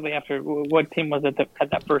 especially after what team was it that had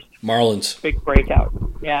that first Marlins big breakout?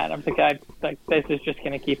 Yeah, and I'm thinking, this is just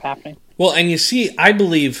going to keep happening. Well, and you see, I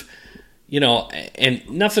believe, and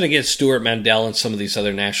nothing against Stuart Mandel and some of these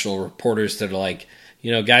other national reporters that are like,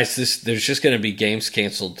 guys, there's just going to be games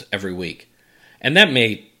canceled every week. And that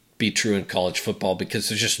may be true in college football because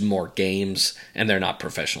there's just more games and they're not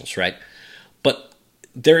professionals, right? But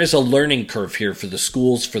there is a learning curve here for the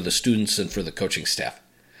schools, for the students, and for the coaching staff.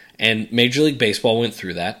 And Major League Baseball went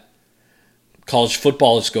through that. College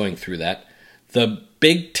football is going through that. The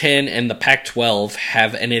Big Ten and the Pac-12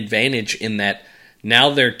 have an advantage in that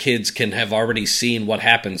now their kids can have already seen what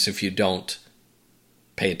happens if you don't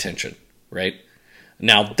pay attention, right?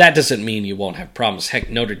 Now, that doesn't mean you won't have problems.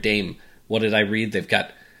 Heck, Notre Dame, what did I read? They've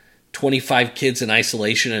got 25 kids in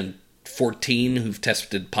isolation and 14 who've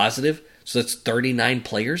tested positive. So that's 39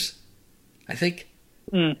 players, I think.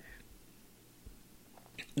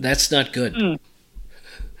 That's not good. No,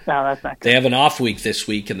 that's not good. They have an off week this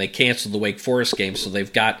week, and they canceled the Wake Forest game, so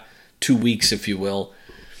they've got 2 weeks, if you will,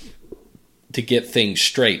 to get things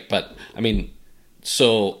straight. But, I mean,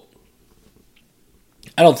 so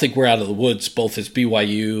I don't think we're out of the woods, both as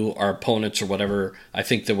BYU, our opponents, or whatever. I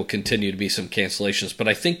think there will continue to be some cancellations, but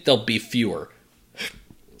I think there'll be fewer,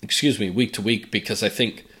 week to week, because I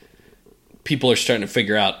think people are starting to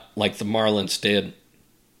figure out, like the Marlins did,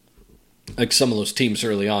 like some of those teams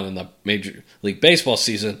early on in the Major League Baseball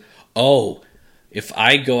season, if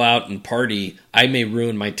I go out and party, I may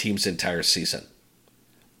ruin my team's entire season.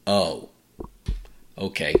 Oh,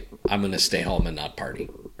 okay, I'm going to stay home and not party,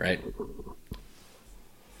 right?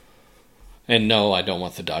 And no, I don't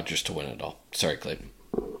want the Dodgers to win it all. Sorry, Clayton.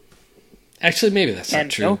 Actually, maybe that's not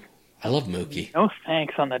true. I love Mookie. No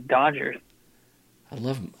thanks on the Dodgers. I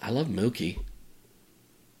love Mookie.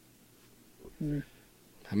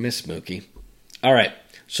 I miss Mookie. All right,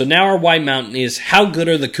 so now our Y Mountain is, how good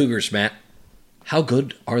are the Cougars, Matt? How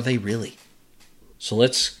good are they really? So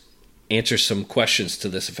let's answer some questions to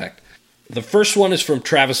this effect. The first one is from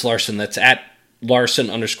Travis Larson. That's at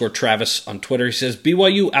Larson_Travis on Twitter. He says,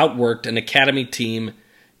 BYU outworked an academy team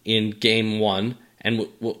in Game 1 and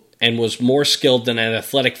was more skilled than an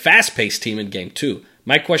athletic, fast-paced team in Game 2.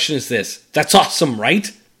 My question is this. That's awesome, right?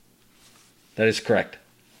 That is correct.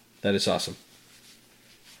 That is awesome.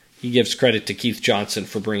 He gives credit to Keith Johnson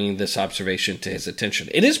for bringing this observation to his attention.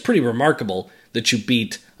 It is pretty remarkable that you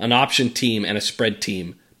beat an option team and a spread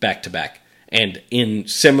team back-to-back and in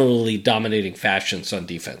similarly dominating fashions on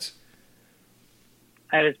defense.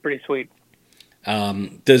 That is pretty sweet.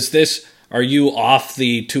 Are you off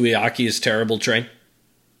the Tuiaki is terrible train?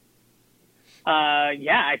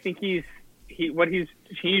 Yeah, I think he's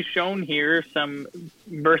he's shown here some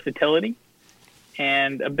versatility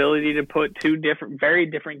and ability to put very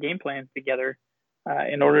different game plans together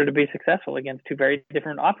in order to be successful against two very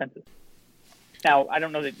different offenses. Now, I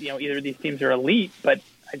don't know that either of these teams are elite, but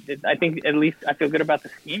I think at least I feel good about the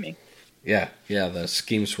scheming. Yeah, the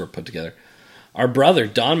schemes were put together. Our brother,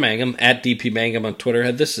 Don Mangum, at DP Mangum on Twitter,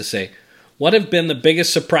 had this to say. What have been the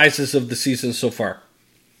biggest surprises of the season so far?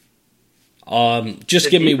 Just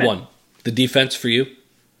The give me defense. one. The defense for you?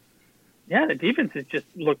 Yeah, the defense has just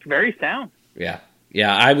looked very sound. Yeah.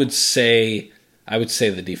 Yeah, I would say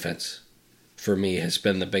the defense for me has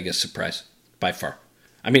been the biggest surprise by far.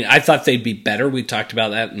 I mean, I thought they'd be better. We talked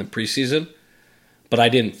about that in the preseason, but I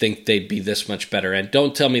didn't think they'd be this much better. And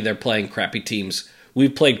don't tell me they're playing crappy teams.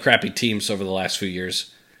 We've played crappy teams over the last few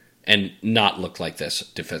years and not looked like this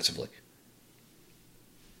defensively.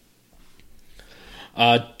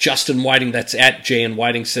 Justin Whiting, that's at JN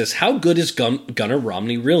Whiting, says, how good is Gunnar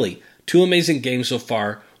Romney really? 2 amazing games so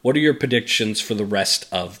far. What are your predictions for the rest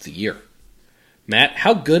of the year? Matt,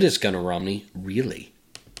 how good is Gunnar Romney really?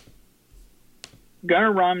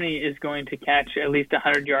 Gunnar Romney is going to catch at least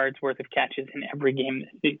 100 yards worth of catches in every game this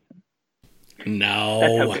season. No.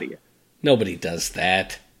 That's how good he is. Nobody does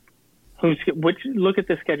that. Look at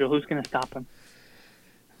the schedule. Who's going to stop him?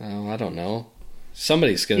 Oh, I don't know.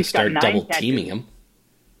 Somebody's going to He's got start 9 double catches. teaming him.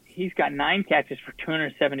 He's got 9 catches for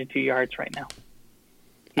 272 yards right now.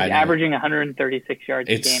 I He's know. averaging 136 yards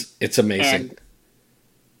a game. It's amazing. And,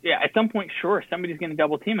 yeah, at some point, sure, somebody's going to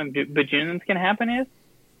double team him. But you know what's going to happen is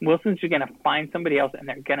Wilson's just going to find somebody else, and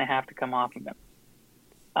they're going to have to come off of him.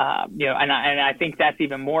 And I think that's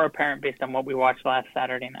even more apparent based on what we watched last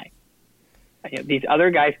Saturday night. These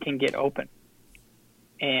other guys can get open,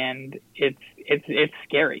 and it's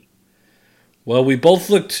scary. Well, we both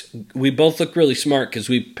looked really smart because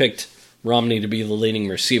we picked Romney to be the leading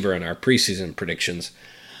receiver in our preseason predictions.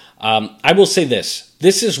 I will say this.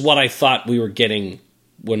 This is what I thought we were getting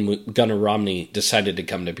when Gunnar Romney decided to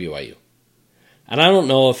come to BYU. And I don't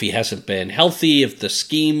know if he hasn't been healthy, if the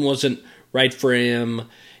scheme wasn't right for him,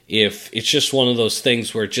 if it's just one of those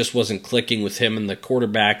things where it just wasn't clicking with him and the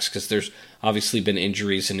quarterbacks, because there's obviously been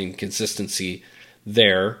injuries and inconsistency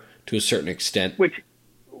there to a certain extent.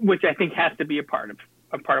 Which I think has to be a part of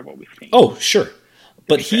what we've seen. Oh, sure.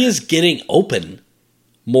 But he is getting open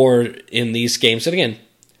more in these games. And again,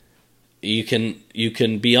 you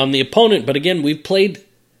can be on the opponent, but again, we've played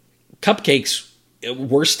cupcakes,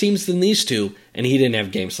 worse teams than these two, and he didn't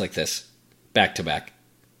have games like this back to back.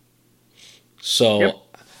 So Yep.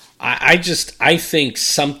 I think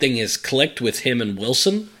something has clicked with him and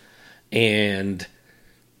Wilson, and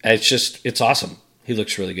it's awesome. He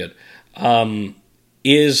looks really good.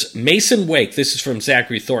 Is Mason Wake, this is from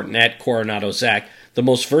Zachary Thornton at Coronado Zach, the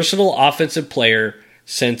most versatile offensive player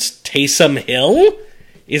since Taysom Hill?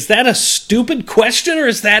 Is that a stupid question, or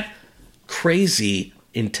is that crazy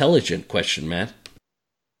intelligent question, Matt?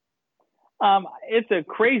 It's a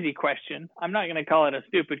crazy question. I'm not going to call it a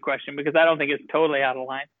stupid question because I don't think it's totally out of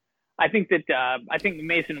line. I think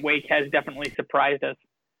Mason Wake has definitely surprised us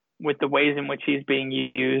with the ways in which he's being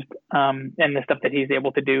used and the stuff that he's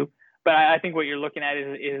able to do. But I think what you're looking at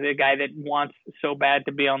is a guy that wants so bad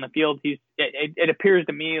to be on the field. It appears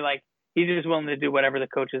to me like he's just willing to do whatever the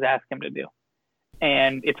coaches ask him to do.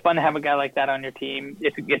 And it's fun to have a guy like that on your team.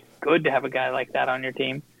 It's good to have a guy like that on your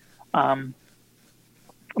team.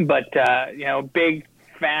 But big,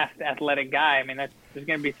 fast, athletic guy. I mean, there's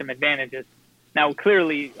going to be some advantages. Now,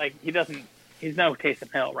 clearly, like he's no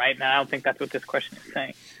Taysom Hill, right? Now, I don't think that's what this question is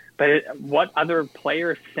saying. But what other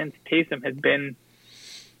player since Taysom has been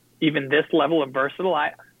even this level of versatile?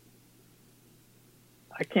 I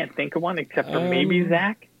can't think of one except for maybe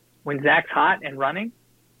Zach. When Zach's hot and running.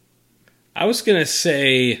 I was going to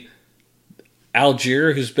say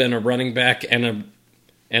Algier, who's been a running back and a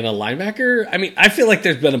linebacker. I mean, I feel like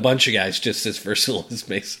there's been a bunch of guys just as versatile as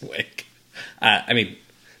Mason Wake. I mean,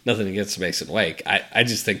 nothing against Mason Wake. I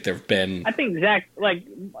just think there have been. I think Zach,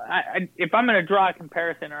 if I'm going to draw a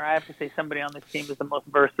comparison, or I have to say somebody on this team is the most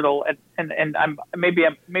versatile, and I'm maybe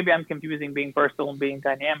I'm confusing being versatile and being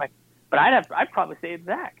dynamic, but I'd probably say it's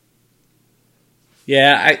Zach.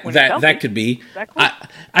 Yeah, that could be.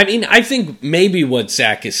 I mean, I think maybe what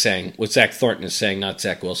Zach Thornton is saying, not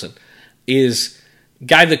Zach Wilson, is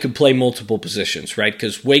guy that could play multiple positions, right?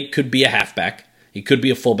 Because Wake could be a halfback, he could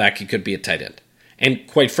be a fullback, he could be a tight end. And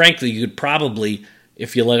quite frankly, you could probably,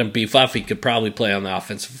 if you let him beef up, he could probably play on the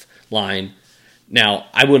offensive line. Now,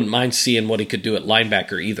 I wouldn't mind seeing what he could do at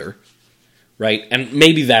linebacker either, right? And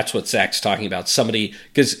maybe that's what Zach's talking about. Somebody,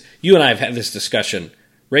 because you and I have had this discussion.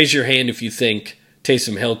 Raise your hand if you think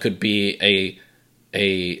Taysom Hill could be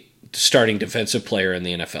a starting defensive player in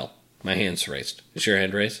the NFL. My hand's raised. Is your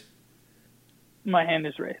hand raised? My hand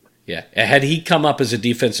is raised. Yeah. Had he come up as a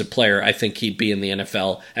defensive player, I think he'd be in the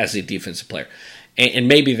NFL as a defensive player. And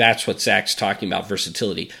maybe that's what Zach's talking about,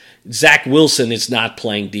 versatility. Zach Wilson is not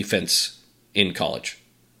playing defense in college.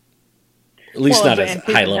 At least not as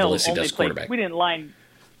high level as he does quarterback.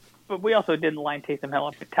 But we also didn't line Taysom Hill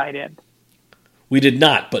up at tight end. We did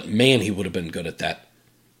not, but man, he would have been good at that.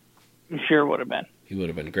 Sure would have been. He would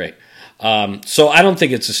have been great. So I don't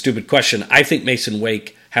think it's a stupid question. I think Mason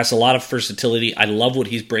Wake has a lot of versatility. I love what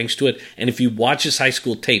he brings to it. And if you watch his high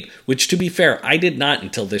school tape, which to be fair, I did not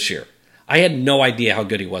until this year. I had no idea how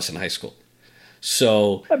good he was in high school.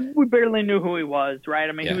 So we barely knew who he was, right?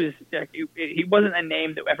 I mean, yeah. he wasn't a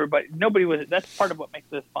name that nobody was. That's part of what makes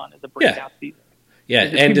this fun is a breakout season. Yeah,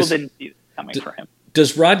 and people didn't see this coming for him.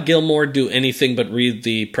 Does Rod Gilmore do anything but read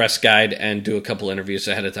the press guide and do a couple interviews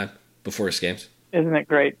ahead of time before his games? Isn't it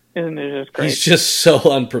great? Isn't it just great? He's just so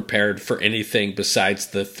unprepared for anything besides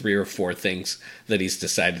the 3 or 4 things that he's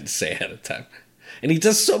decided to say ahead of time. And he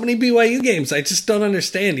does so many BYU games. I just don't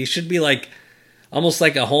understand. He should be almost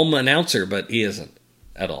like a home announcer, but he isn't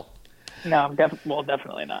at all. No,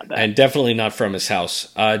 definitely not. And definitely not from his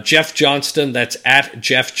house. Jeff Johnston, that's at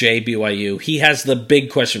Jeff J BYU. He has the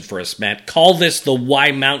big question for us, Matt. Call this the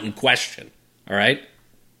Why Mountain question. All right?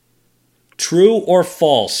 True or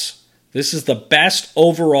false? This is the best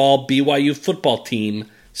overall BYU football team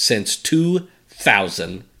since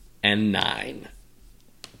 2009.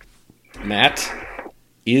 Matt,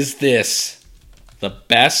 is this the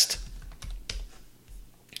best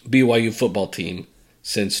BYU football team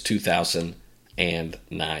since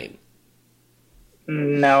 2009?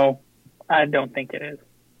 No, I don't think it is.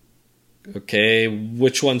 Okay,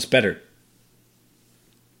 which one's better?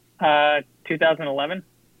 2011,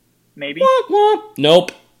 maybe.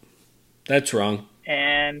 Nope, that's wrong.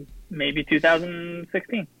 And maybe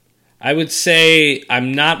 2016. I would say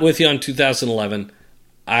I'm not with you on 2011.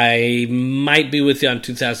 I might be with you on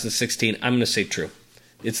 2016. I'm going to say true.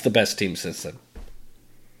 It's the best team since then.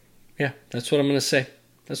 Yeah, that's what I'm going to say.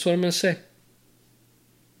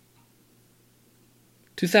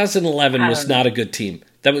 2011 was not a good team.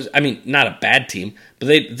 That was, not a bad team,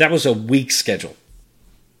 but that was a weak schedule.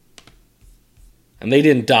 And they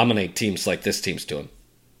didn't dominate teams like this team's doing.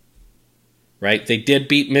 Right? They did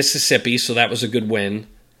beat Mississippi, so that was a good win.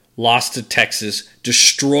 Lost to Texas.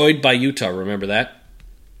 Destroyed by Utah, remember that?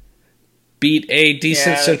 Beat a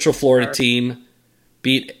decent Central Florida team.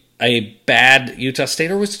 Beat a bad Utah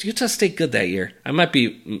State. Or was Utah State good that year? I might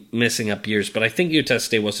be missing up years, but I think Utah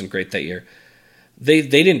State wasn't great that year. They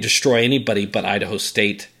didn't destroy anybody but Idaho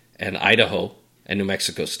State and Idaho and New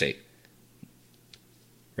Mexico State.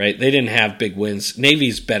 Right? They didn't have big wins.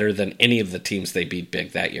 Navy's better than any of the teams they beat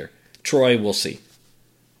big that year. Troy, we'll see.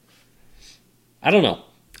 I don't know.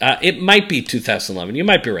 It might be 2011. You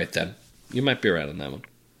might be right then. You might be right on that one.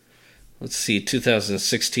 Let's see.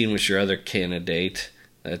 2016 was your other candidate.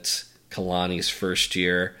 That's Kalani's first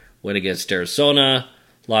year. Win against Arizona.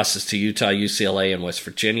 Losses to Utah, UCLA, and West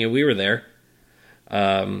Virginia. We were there.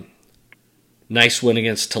 Nice win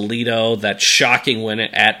against Toledo. That shocking win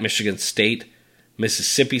at Michigan State.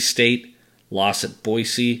 Mississippi State. Loss at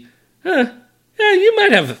Boise. Yeah, you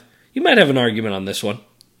might have an argument on this one.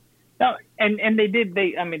 No, and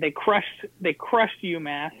they crushed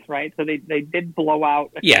UMass, right? So they did blow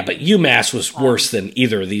out. Yeah, but UMass was worse than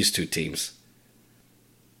either of these two teams,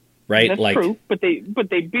 right? That's true, but they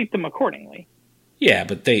beat them accordingly. Yeah,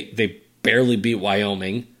 but they barely beat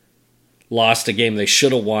Wyoming. Lost a game they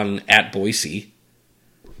should have won at Boise.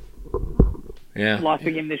 Yeah, lost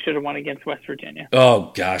a game they should have won against West Virginia.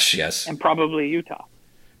 Oh gosh, yes, and probably Utah.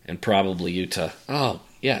 Oh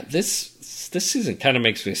yeah, this season kind of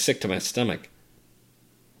makes me sick to my stomach.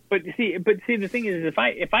 But see, the thing is, if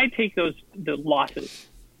I take the losses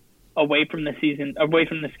away from the season, away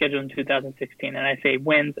from the schedule in 2016, and I say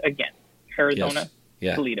wins again: Arizona,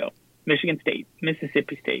 Toledo, Michigan State,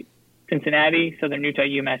 Mississippi State, Cincinnati, Southern Utah,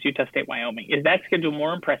 UMass, Utah State, Wyoming. Is that schedule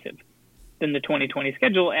more impressive than the 2020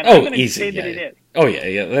 schedule? And I'm going to say that it is. Oh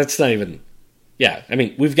yeah. That's not even. Yeah,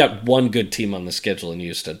 we've got one good team on the schedule in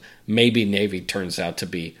Houston. Maybe Navy turns out to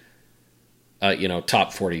be,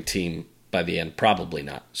 top 40 team by the end. Probably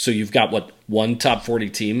not. So you've got, one top 40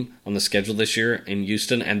 team on the schedule this year in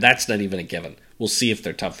Houston, and that's not even a given. We'll see if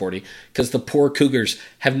they're top 40, because the poor Cougars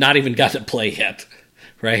have not even got to play yet,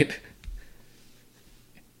 right?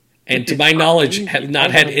 And to my knowledge, have not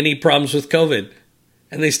had any problems with COVID,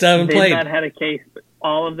 and they still haven't played. They've not had a case, but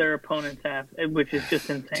all of their opponents have, which is just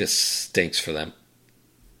insane. Just stinks for them.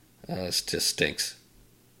 It just stinks.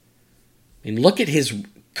 Look at his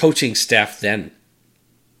coaching staff then.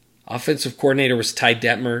 Offensive coordinator was Ty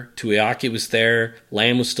Detmer. Tuiaki was there.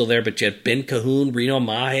 Lamb was still there, but you had Ben Cahoon, Reno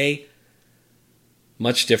Mahe.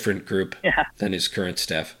 Much different group than his current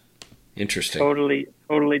staff. Interesting. Totally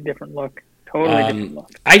different look. Different look.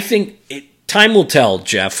 I think time will tell,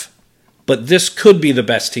 Jeff, but this could be the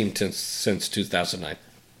best team since 2009.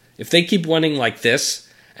 If they keep winning like this,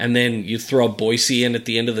 and then you throw Boise in at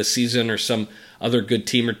the end of the season or some other good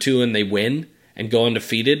team or two and they win, and go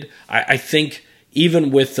undefeated, I think even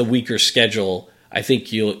with the weaker schedule, I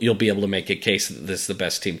think you'll be able to make a case that this is the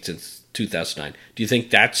best team since 2009. Do you think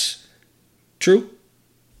that's true?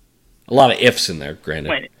 A lot of ifs in there, granted.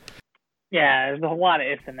 Wait. Yeah, there's a lot of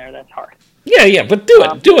ifs in there. That's hard. Yeah, but do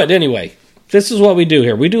it. Do it anyway. This is what we do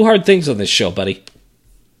here. We do hard things on this show, buddy.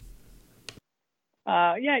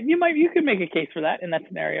 Yeah, you could make a case for that in that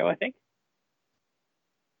scenario, I think.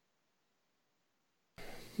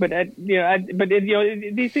 But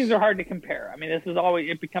these things are hard to compare. I mean,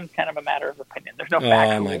 it becomes kind of a matter of opinion. There's no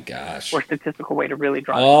factual or statistical way to really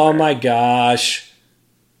draw. Oh my gosh,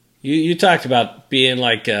 you talked about being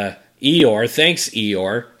like Eeyore. Thanks,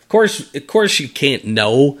 Eeyore. Of course, you can't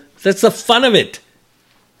know. That's the fun of it.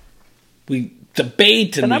 We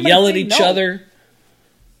debate and we yell at each other.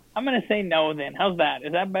 I'm going to say no then. How's that?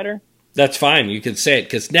 Is that better? That's fine. You can say it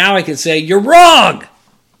because now I can say you're wrong.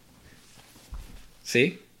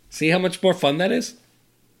 See how much more fun that is?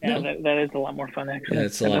 Yeah, no. that is a lot more fun, actually. Yeah,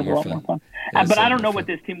 it's a lot more fun. But I don't know what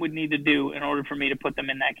this team would need to do in order for me to put them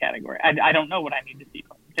in that category. I don't know what I need to see.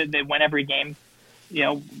 They win every game,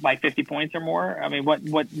 by 50 points or more. I mean, what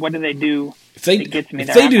do they do? If they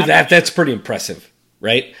do that, that's pretty impressive.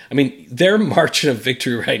 Right? I mean, their margin of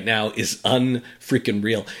victory right now is unfreaking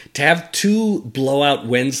real. To have 2 blowout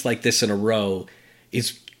wins like this in a row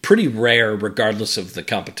is pretty rare, regardless of the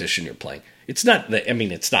competition you're playing. It's not like,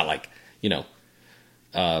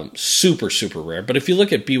 super, super rare. But if you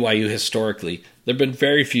look at BYU historically, there have been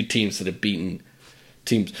very few teams that have beaten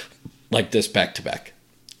teams like this back to back.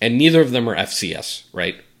 And neither of them are FCS,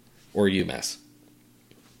 right? Or UMass.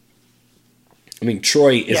 I mean,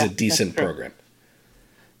 Troy is a decent program.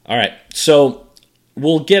 All right, so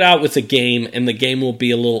we'll get out with the game, and the game will be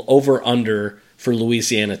a little over-under for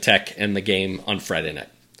Louisiana Tech and the game on Friday night,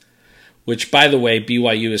 which, by the way,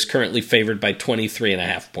 BYU is currently favored by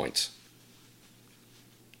 23.5 points.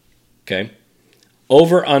 Okay?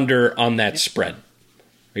 Over-under on that spread.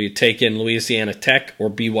 Are you taking Louisiana Tech or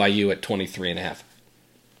BYU at 23.5?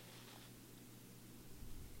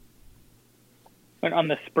 But on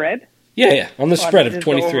the spread? Yeah, on the spread of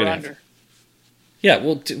 23.5. Yeah,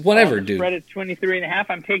 well, whatever, dude. Spread at 23.5.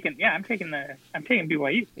 I'm taking BYU. Yeah, I'm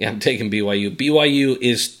taking BYU. BYU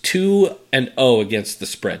is 2-0 against the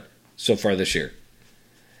spread so far this year.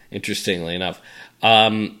 Interestingly enough,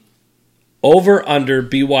 over under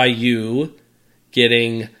BYU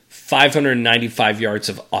getting 595 yards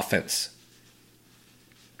of offense.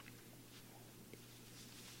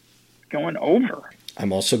 Going over.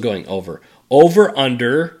 I'm also going over. Over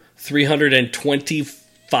under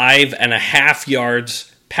 325.5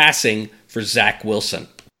 yards passing for Zach Wilson.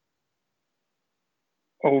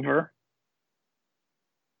 Over.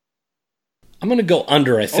 I'm going to go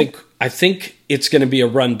under. I think it's going to be a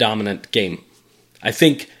run dominant game. I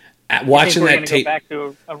think watching that tape. Go back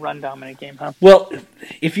to a run dominant game, huh? Well,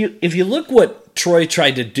 if you look what Troy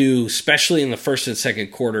tried to do, especially in the first and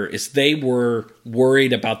second quarter, is they were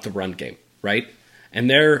worried about the run game, right? And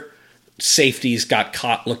their safeties got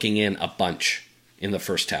caught looking in a bunch in the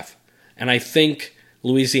first half. And I think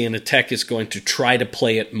Louisiana Tech is going to try to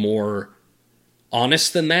play it more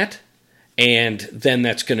honest than that. And then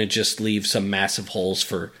that's going to just leave some massive holes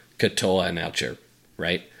for Katoa and Alger,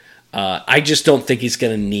 right? I just don't think he's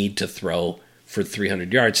going to need to throw for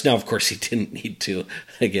 300 yards. Now, of course, he didn't need to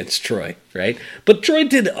against Troy, right? But Troy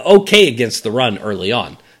did okay against the run early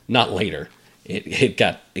on, not later. It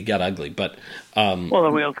got ugly, but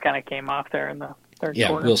the wheels kind of came off there in the third quarter.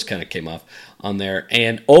 Yeah, wheels kind of came off on there.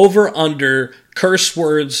 And over under curse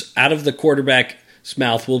words out of the quarterback's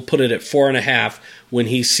mouth, we'll put it at 4.5 when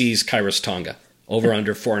he sees Kairos Tonga. Over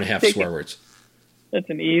under 4.5 swear words. That's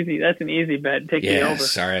an easy bet. Take the over.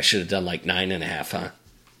 Sorry, I should have done like 9.5, huh?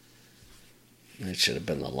 That should have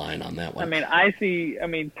been the line on that one.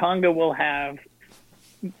 Tonga will have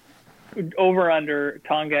over under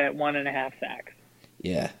Tonga at 1.5 sacks.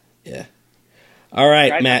 Yeah. All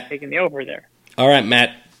right, Matt. Taking the over there. All right,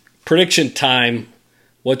 Matt. Prediction time.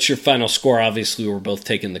 What's your final score? Obviously, we're both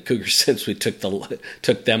taking the Cougars since we took them on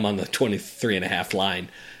the 23.5 line.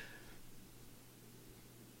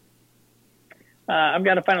 I've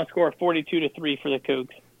got a final score of 42-3 for the Cougs.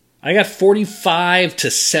 I got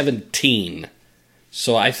 45-17.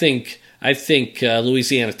 So I think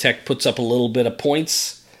Louisiana Tech puts up a little bit of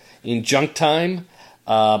points in junk time,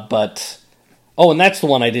 and that's the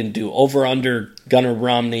one I didn't do. Over under Gunnar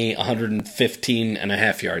Romney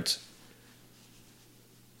 115.5 yards.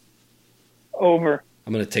 Over.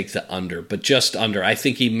 I'm going to take the under, but just under. I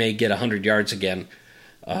think he may get 100 yards again,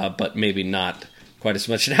 but maybe not quite as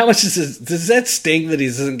much. And how much does that sting that he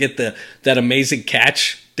doesn't get that amazing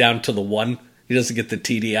catch down to the 1 He doesn't get the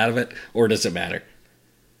TD out of it, or does it matter?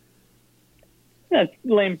 That's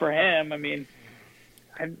lame for him. I mean,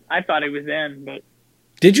 I thought he was in, but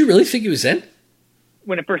Did you really think he was in?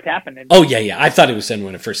 when it first happened, Oh, yeah. I thought he was in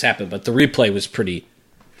when it first happened, but the replay was pretty...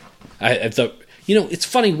 I thought... it's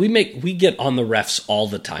funny. We get on the refs all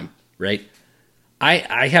the time, right?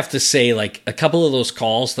 I have to say, like, a couple of those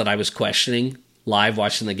calls that I was questioning live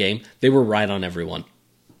watching the game, they were right on everyone.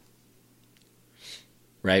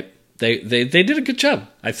 Right? They did a good job,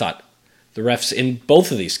 I thought. The refs in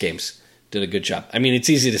both of these games did a good job. I mean, it's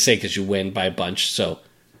easy to say because you win by a bunch, so,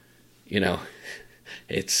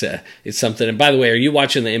 it's something. And by the way, are you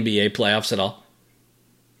watching the NBA playoffs at all?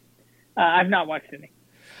 I've not watched any.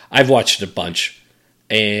 I've watched a bunch,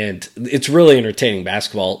 and it's really entertaining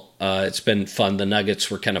basketball. It's been fun. The Nuggets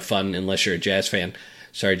were kind of fun, unless you're a Jazz fan.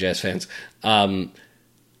 Sorry, Jazz fans.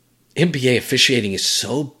 NBA officiating is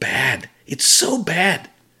so bad. It's so bad.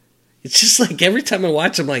 It's just like every time I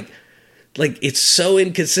watch, I'm like it's so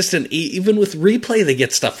inconsistent. Even with replay, they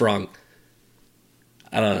get stuff wrong.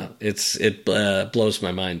 I don't know. It blows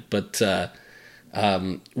my mind. But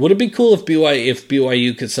would it be cool if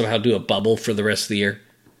BYU could somehow do a bubble for the rest of the year?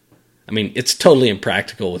 I mean, it's totally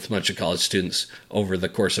impractical with a bunch of college students over the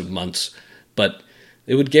course of months, but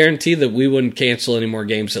it would guarantee that we wouldn't cancel any more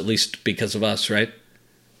games, at least because of us, right?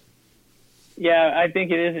 Yeah, I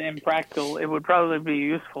think it is impractical. It would probably be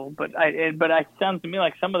useful, but it sounds to me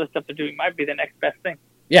like some of the stuff they're doing might be the next best thing.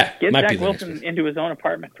 Yeah, get might Zach be the Wilson next into his own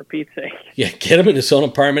apartment, for Pete's sake. Yeah, get him in his own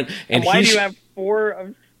apartment. And why do you have 4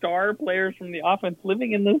 of star players from the offense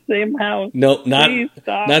living in the same house? No,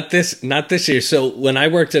 not this year. So when I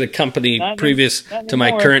worked at a company previous to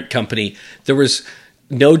my current company, there was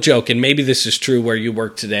no joke, and maybe this is true where you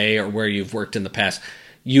work today or where you've worked in the past.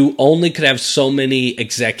 You only could have so many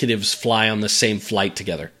executives fly on the same flight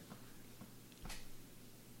together.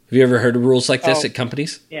 Have you ever heard of rules like this at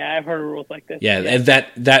companies? Yeah, I've heard of rules like this. Yeah, and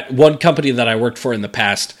that one company that I worked for in the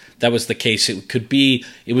past, that was the case.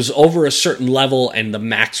 It was over a certain level, and the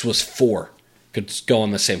max was 4 could go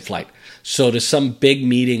on the same flight. So to some big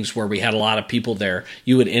meetings where we had a lot of people there,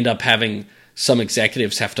 you would end up having some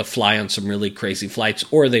executives have to fly on some really crazy flights,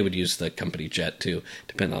 or they would use the company jet too,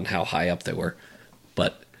 depending on how high up they were.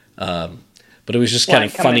 But it was just kind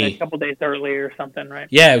of funny. A couple days early or something, right?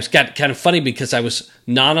 Yeah, it was kind of funny because I was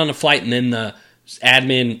not on a flight, and then the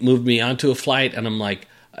admin moved me onto a flight, and I'm like,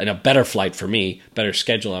 in a better flight for me, better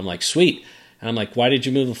schedule. I'm like, sweet. And I'm like, why did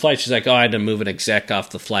you move the flight? She's like, I had to move an exec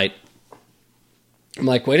off the flight. I'm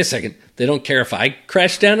like, wait a second. They don't care if I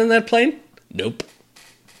crash down in that plane? Nope.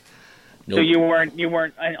 So you weren't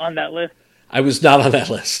on that list? I was not on that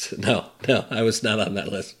list. No, I was not on that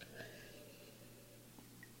list.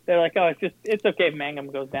 They're like, it's okay if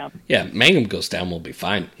Mangum goes down. Yeah, Mangum goes down, we'll be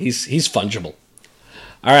fine. He's fungible.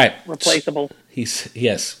 All right. Replaceable.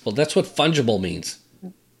 Yes. Well, that's what fungible means.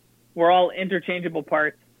 We're all interchangeable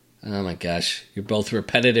parts. Oh my gosh, you're both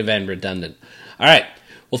repetitive and redundant. All right.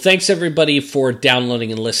 Well, thanks everybody for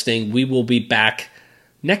downloading and listening. We will be back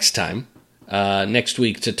next time, next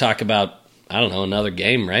week, to talk about, I don't know, another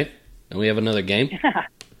game, right? Don't we have another game? Yeah.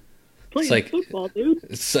 Playing football, dude.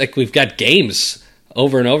 It's like we've got games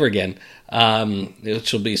over and over again,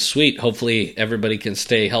 which will be sweet. Hopefully everybody can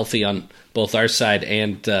stay healthy on both our side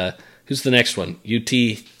and who's the next one?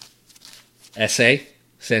 UTSA?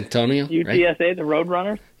 San Antonio? UTSA, right? The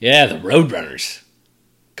Roadrunners? Yeah, the Roadrunners.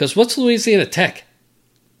 Because what's Louisiana Tech?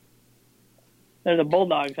 They're the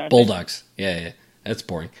Bulldogs, aren't Bulldogs. Yeah. That's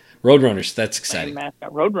boring. Roadrunners, that's exciting.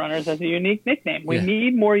 Mascot. Roadrunners, that's a unique nickname. We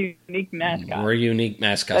need more unique mascots. More unique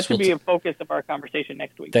mascots. That should be a focus of our conversation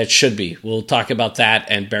next week. That should be. We'll talk about that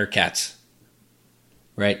and Bearcats.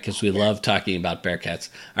 Right? Because we love talking about Bearcats.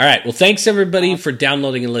 All right. Well, thanks everybody for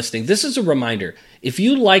downloading and listening. This is a reminder. If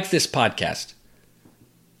you like this podcast,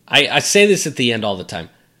 I say this at the end all the time.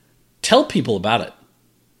 Tell people about it.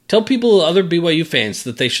 Tell people, other BYU fans,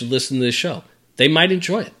 that they should listen to this show. They might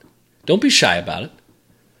enjoy it. Don't be shy about it.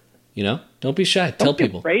 Don't be shy. Tell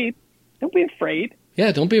people. Don't be afraid.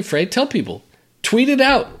 Yeah, don't be afraid. Tell people. Tweet it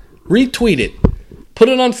out. Retweet it. Put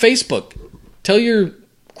it on Facebook. Tell your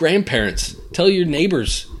grandparents. Tell your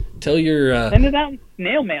neighbors. Tell your... Send it out in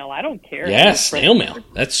snail mail. I don't care. Yeah, snail mail.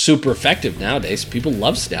 That's super effective nowadays. People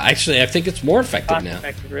love snail. Actually, I think it's more effective now.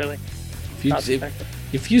 Effective, really.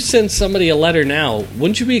 If you send somebody a letter now,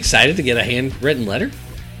 wouldn't you be excited to get a handwritten letter?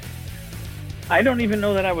 I don't even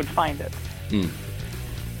know that I would find it.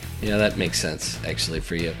 Yeah, that makes sense, actually,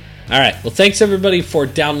 for you. All right. Well, thanks, everybody, for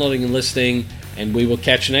downloading and listening, and we will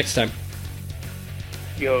catch you next time.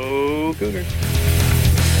 Go Cougars.